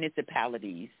 Most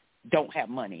municipalities don't have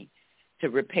money to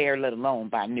repair, let alone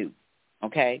buy new,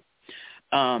 okay?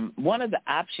 One of the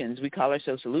options, we call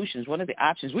ourselves solutions, one of the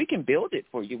options, we can build it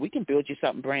for you. We can build you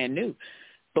something brand new.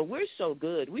 But we're so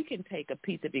good, we can take a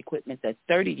piece of equipment that's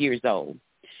 30 years old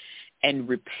and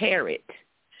repair it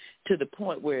to the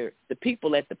point where the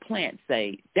people at the plant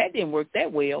say, that didn't work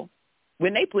that well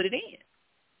when they put it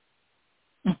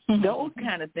in. Those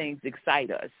kind of things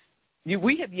excite us.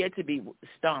 We have yet to be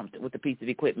stomped with a piece of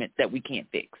equipment that we can't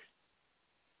fix.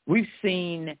 We've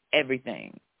seen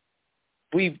everything.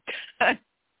 We've done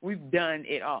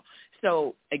it all.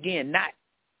 So, again, not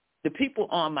the people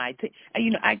on my team.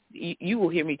 You will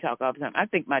hear me talk all the time. I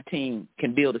think my team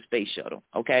can build a space shuttle,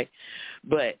 okay?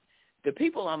 But the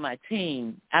people on my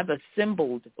team, I've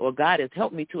assembled, or God has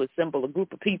helped me to assemble a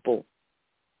group of people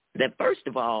that, first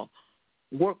of all,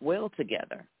 work well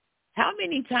together. How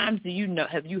many times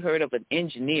have you heard of an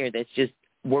engineer that just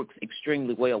works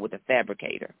extremely well with a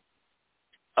fabricator?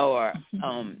 Or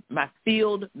my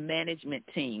field management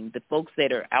team, the folks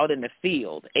that are out in the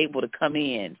field, able to come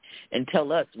in and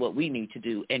tell us what we need to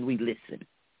do, and we listen.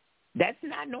 That's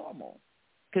not normal,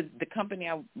 because the company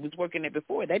I was working at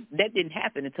before, that didn't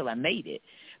happen until I made it.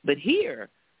 But here,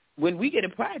 when we get a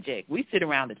project, we sit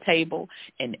around the table,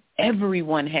 and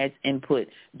everyone has input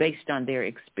based on their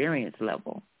experience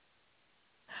level.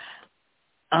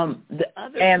 The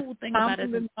other cool thing about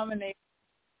it.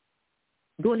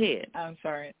 Go ahead. I'm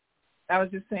sorry. I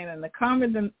was just saying, and the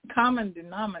common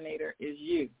denominator is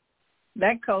you.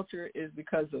 That culture is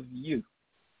because of you.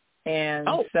 And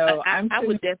so I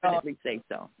would definitely say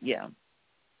so. Yeah.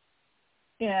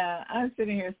 Yeah, I'm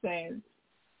sitting here saying,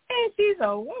 hey, she's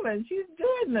a woman. She's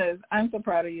doing this. I'm so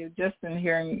proud of you just in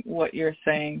hearing what you're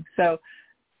saying. So,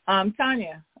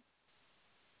 Tonya,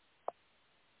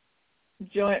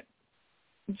 join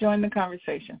the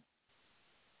conversation.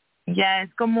 Yes,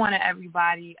 good morning,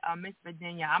 everybody. Miss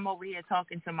Virginia, I'm over here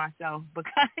talking to myself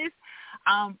because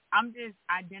I'm just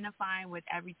identifying with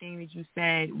everything that you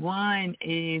said. One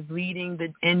is leading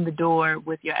in the door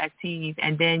with your STs,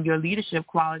 and then your leadership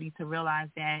quality to realize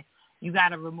that you got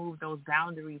to remove those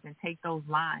boundaries and take those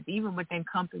lines, even within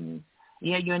companies.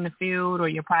 Yeah, you're in the field or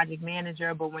you're project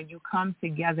manager, but when you come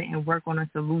together and work on a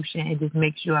solution, it just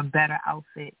makes you a better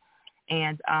outfit.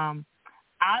 And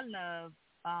I love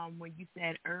when you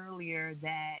said earlier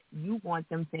that you want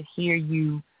them to hear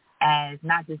you as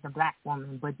not just a black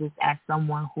woman, but just as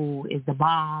someone who is the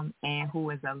bomb and who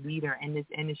is a leader in this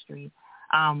industry.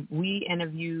 We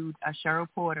interviewed Cheryl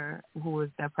Porter, who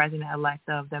is the president-elect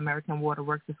of the American Water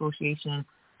Works Association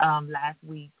last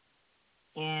week.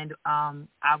 And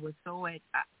I was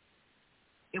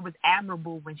it was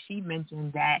admirable when she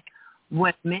mentioned that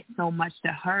what meant so much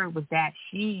to her was that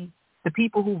the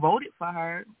people who voted for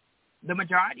her, the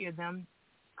majority of them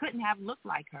couldn't have looked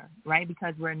like her, right?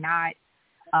 Because we're not,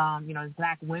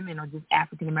 black women or just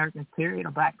African Americans, period,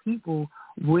 or black people,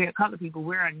 colored people,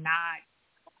 we're not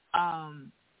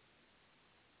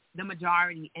the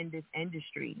majority in this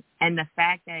industry. And the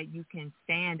fact that you can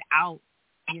stand out,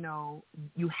 we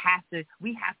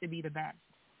have to be the best.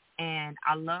 And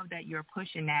I love that you're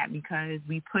pushing that, because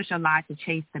we push a lot to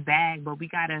chase the bag, but we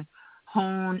got to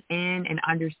hone in and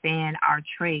understand our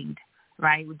trade,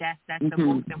 right? That's the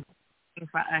most important thing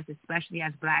for us, especially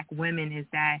as Black women, is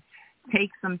that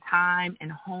take some time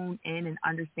and hone in and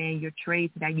understand your trade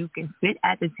so that you can sit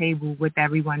at the table with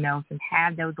everyone else and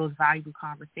have those valuable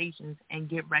conversations and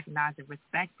get recognized and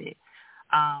respected.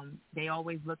 They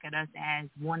always look at us as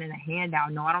wanting a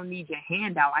handout. No, I don't need your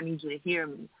handout. I need you to hear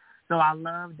me. So I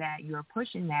love that you're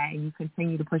pushing that, and you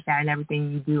continue to push that in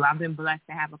everything you do. I've been blessed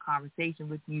to have a conversation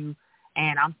with you,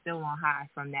 and I'm still on high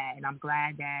from that. And I'm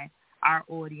glad that our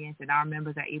audience and our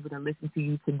members are able to listen to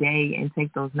you today and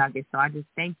take those nuggets. So I just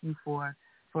thank you for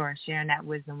sharing that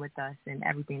wisdom with us and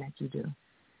everything that you do.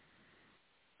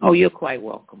 Oh, you're quite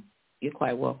welcome. You're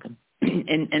quite welcome.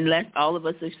 And unless all of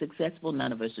us are successful,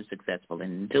 none of us are successful.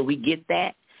 And until we get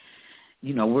that,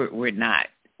 we're not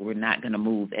going to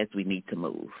move as we need to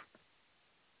move.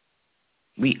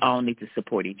 We all need to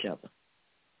support each other.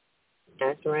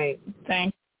 That's right.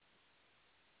 Thank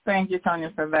you,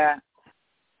 Tonya, for that.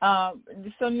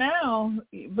 So now,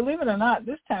 believe it or not,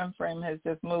 this time frame has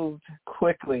just moved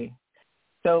quickly.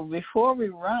 So before we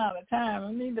run out of time,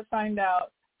 we need to find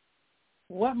out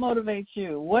what motivates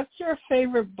you. What's your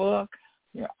favorite book,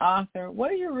 your author? What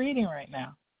are you reading right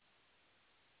now?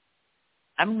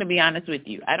 I'm going to be honest with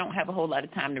you. I don't have a whole lot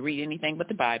of time to read anything but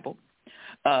the Bible.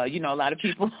 A lot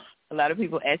of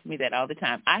people ask me that all the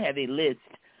time. I have a list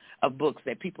of books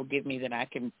that people give me that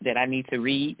I need to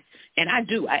read, and I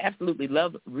do. I absolutely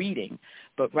love reading,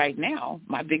 but right now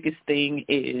my biggest thing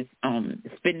is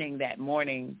spending that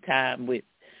morning time with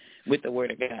the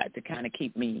Word of God to kind of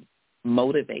keep me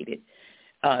motivated.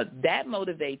 That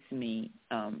motivates me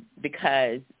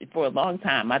because for a long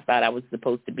time I thought I was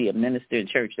supposed to be a minister in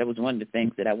church. That was one of the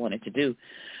things that I wanted to do,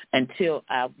 until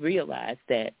I realized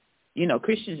that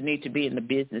Christians need to be in the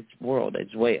business world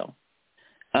as well.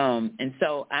 And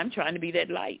so I'm trying to be that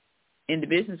light in the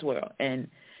business world. And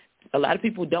a lot of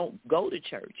people don't go to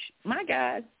church.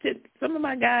 Some of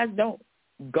my guys don't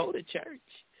go to church.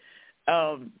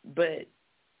 But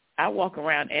I walk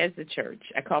around as the church.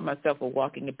 I call myself a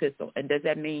walking epistle. And does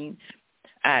that mean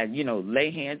I,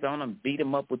 lay hands on them, beat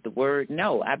them up with the word?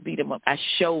 No, I beat them up. I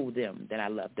show them that I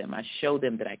love them. I show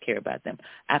them that I care about them.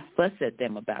 I fuss at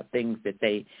them about things that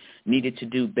they needed to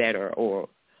do better, or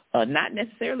not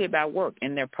necessarily about work,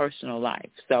 in their personal life.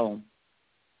 So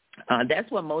that's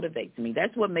what motivates me.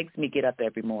 That's what makes me get up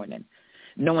every morning,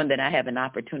 knowing that I have an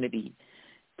opportunity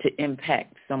to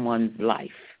impact someone's life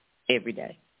every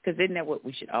day. Because isn't that what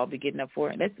we should all be getting up for?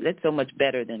 And that's so much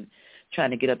better than trying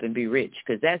to get up and be rich,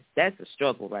 because that's a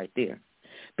struggle right there.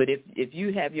 But if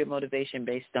you have your motivation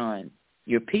based on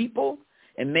your people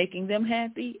and making them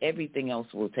happy, everything else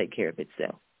will take care of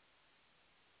itself.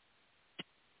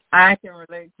 I can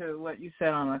relate to what you said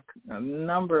on a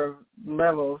number of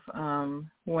levels.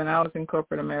 When I was in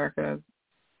corporate America,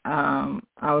 I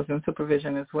was in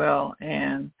supervision as well,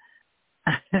 and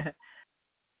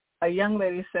a young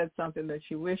lady said something that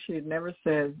she wished she had never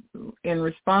said in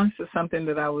response to something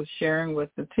that I was sharing with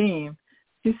the team.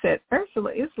 She said,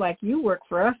 "Ursula, it's like you work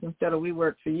for us instead of we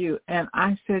work for you." And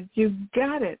I said, "You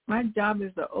got it. My job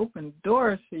is to open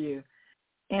doors for you."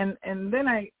 And then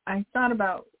I thought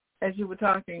about, as you were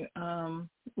talking,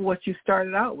 what you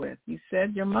started out with. You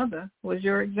said your mother was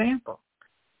your example,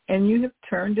 and you have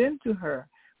turned into her.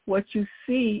 What you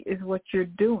see is what you're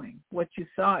doing. What you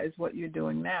saw is what you're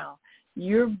doing now.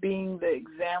 You're being the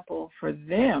example for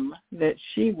them that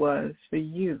she was for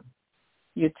you.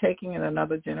 You're taking in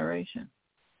another generation,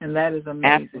 and that is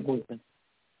amazing.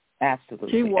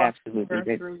 Absolutely. She walks Absolutely.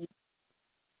 her through you.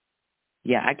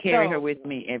 Yeah, I carry her with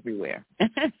me everywhere.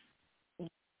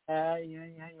 Yeah.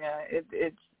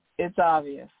 It's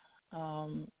obvious,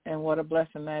 and what a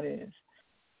blessing that is.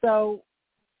 So,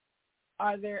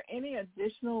 are there any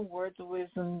additional words of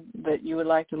wisdom that you would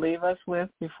like to leave us with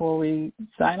before we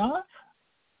sign off?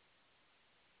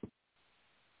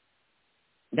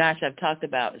 Gosh, I've talked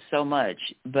about so much,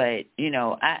 but,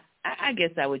 I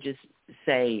guess I would just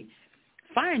say,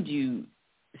 find you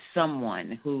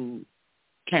someone who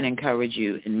can encourage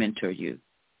you and mentor you.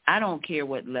 I don't care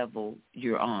what level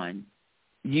you're on.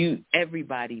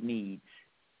 Everybody needs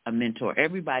a mentor.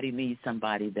 Everybody needs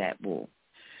somebody that will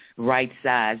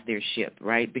right-size their ship,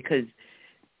 right? Because,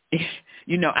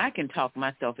 I can talk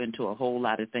myself into a whole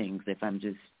lot of things if I'm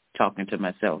just talking to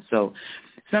myself. So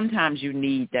sometimes you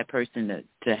need that person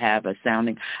to have a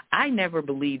sounding. I never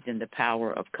believed in the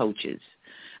power of coaches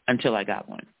until I got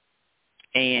one.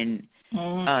 And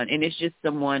it's just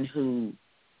someone who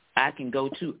I can go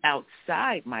to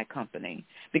outside my company,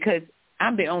 because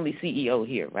I'm the only CEO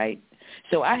here, right?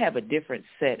 So I have a different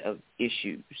set of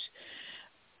issues.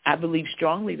 I believe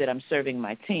strongly that I'm serving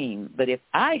my team, but if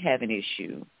I have an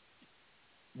issue,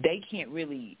 they can't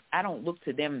really, I don't look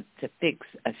to them to fix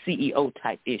a CEO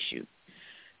type issue.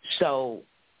 So,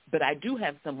 but I do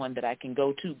have someone that I can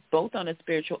go to both on a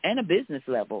spiritual and a business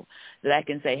level that I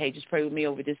can say, hey, just pray with me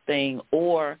over this thing,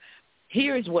 or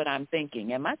here's what I'm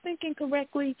thinking. Am I thinking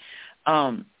correctly?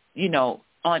 You know,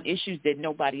 on issues that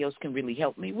nobody else can really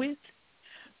help me with.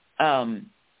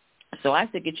 So I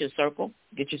said, get your circle,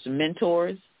 get you some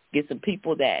mentors, get some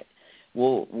people that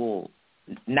will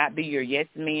not be your yes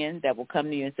men, that will come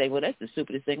to you and say, well, that's the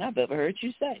stupidest thing I've ever heard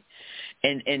you say.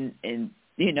 And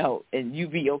you know, and you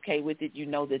be okay with it. You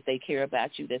know that they care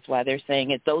about you. That's why they're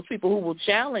saying it. Those people who will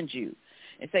challenge you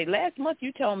and say, last month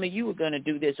you told me you were going to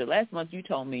do this, or last month you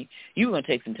told me you were going to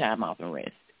take some time off and rest.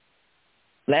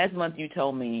 Last month you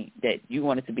told me that you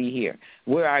wanted to be here.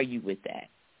 Where are you with that?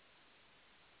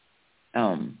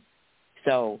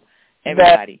 So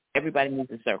everybody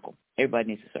needs a circle. Everybody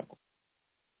needs a circle.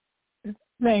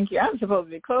 Thank you. I'm supposed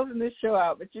to be closing this show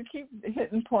out, but you keep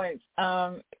hitting points.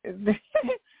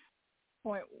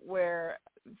 Point where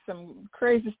some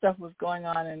crazy stuff was going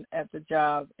on at the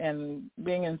job, and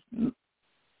being in,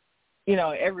 you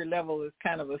know, every level is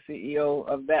kind of a CEO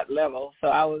of that level. So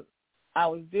I was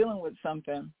dealing with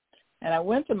something, and I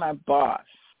went to my boss,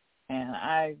 and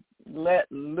I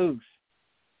let loose.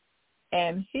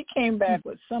 And he came back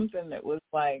with something that was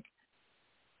like,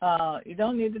 you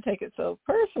don't need to take it so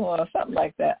personal or something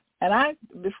like that. And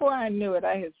before I knew it,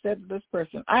 I had said to this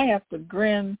person, I have to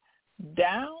grin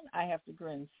down, I have to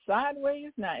grin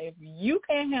sideways. Now, if you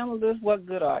can't handle this, what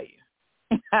good are you?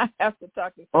 I have to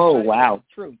talk to somebody about the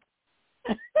truth.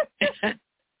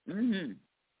 Mm-hmm.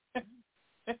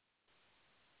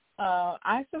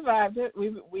 I survived it.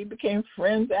 We became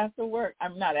friends after work.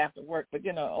 I'm not after work, but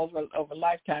you know, over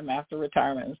lifetime after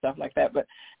retirement and stuff like that. But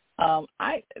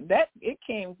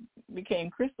became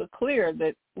crystal clear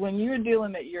that when you're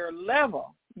dealing at your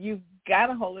level, you've got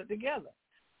to hold it together.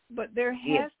 But there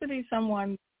has to be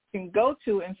someone you can go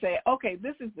to and say, okay,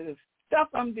 this is the stuff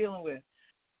I'm dealing with,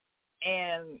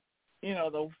 and you know,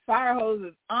 the fire hose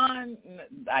is on.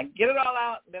 I get it all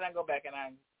out, then I go back and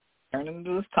I turn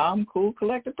into this calm, cool,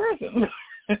 collected person.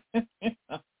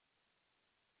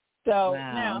 So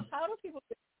now, how do people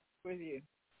connect with you?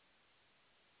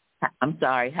 I'm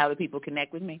sorry, how do people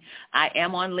connect with me? I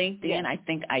am on LinkedIn. Yeah. I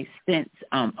think I sent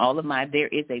all of there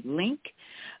is a link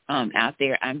out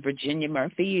there. I'm Virginia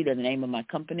Murphy. The name of my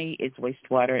company is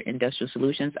Wastewater Industrial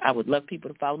Solutions. I would love people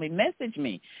to follow me. Message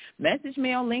me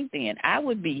on LinkedIn. I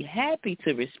would be happy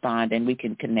to respond and we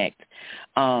can connect.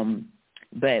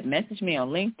 But message me on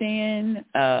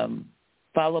LinkedIn,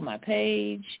 follow my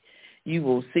page. You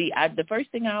will see. The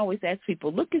first thing I always ask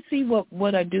people, look and see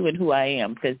what I do and who I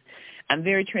am, because I'm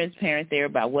very transparent there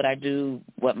about what I do,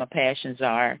 what my passions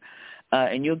are,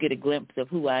 and you'll get a glimpse of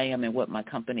who I am and what my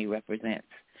company represents.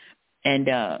 And,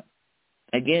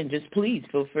 again, just please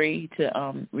feel free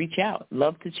to reach out.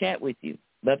 Love to chat with you.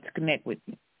 Love to connect with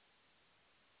you.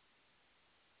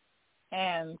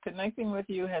 And connecting with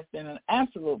you has been an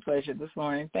absolute pleasure this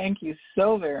morning. Thank you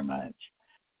so very much.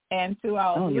 And to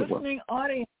our listening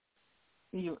audience,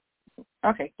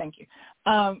 thank you.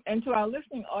 And to our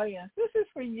listening audience, this is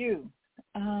for you.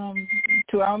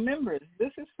 To our members,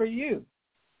 this is for you.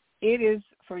 It is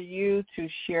for you to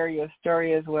share your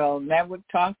story as well. NABWIC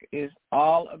Talk is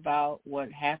all about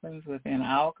what happens within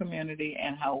our community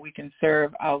and how we can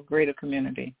serve our greater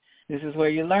community. This is where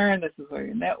you learn. This is where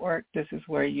you network. This is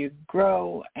where you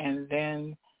grow and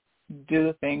then do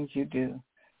the things you do.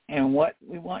 And what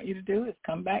we want you to do is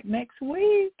come back next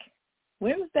week.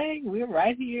 Wednesday, we're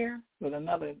right here with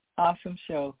another awesome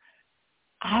show.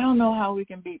 I don't know how we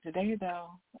can beat today, though.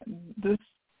 This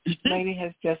lady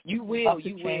has just... You will.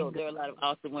 There are a lot of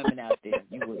awesome women out there.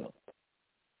 You will.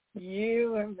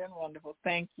 You have been wonderful.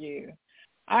 Thank you.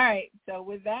 All right. So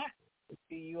with that,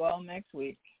 see you all next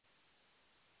week.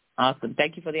 Awesome.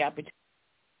 Thank you for the opportunity.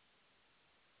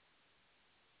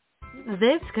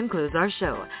 This concludes our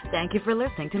show. Thank you for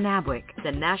listening to NABWIC,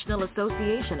 the National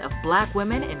Association of Black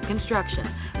Women in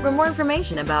Construction. For more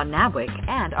information about NABWIC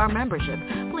and our membership,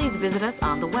 please visit us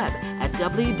on the web at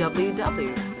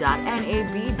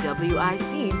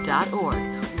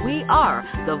www.nabwic.org. We are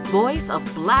the voice of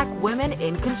Black women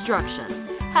in construction.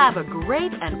 Have a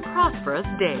great and prosperous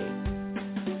day.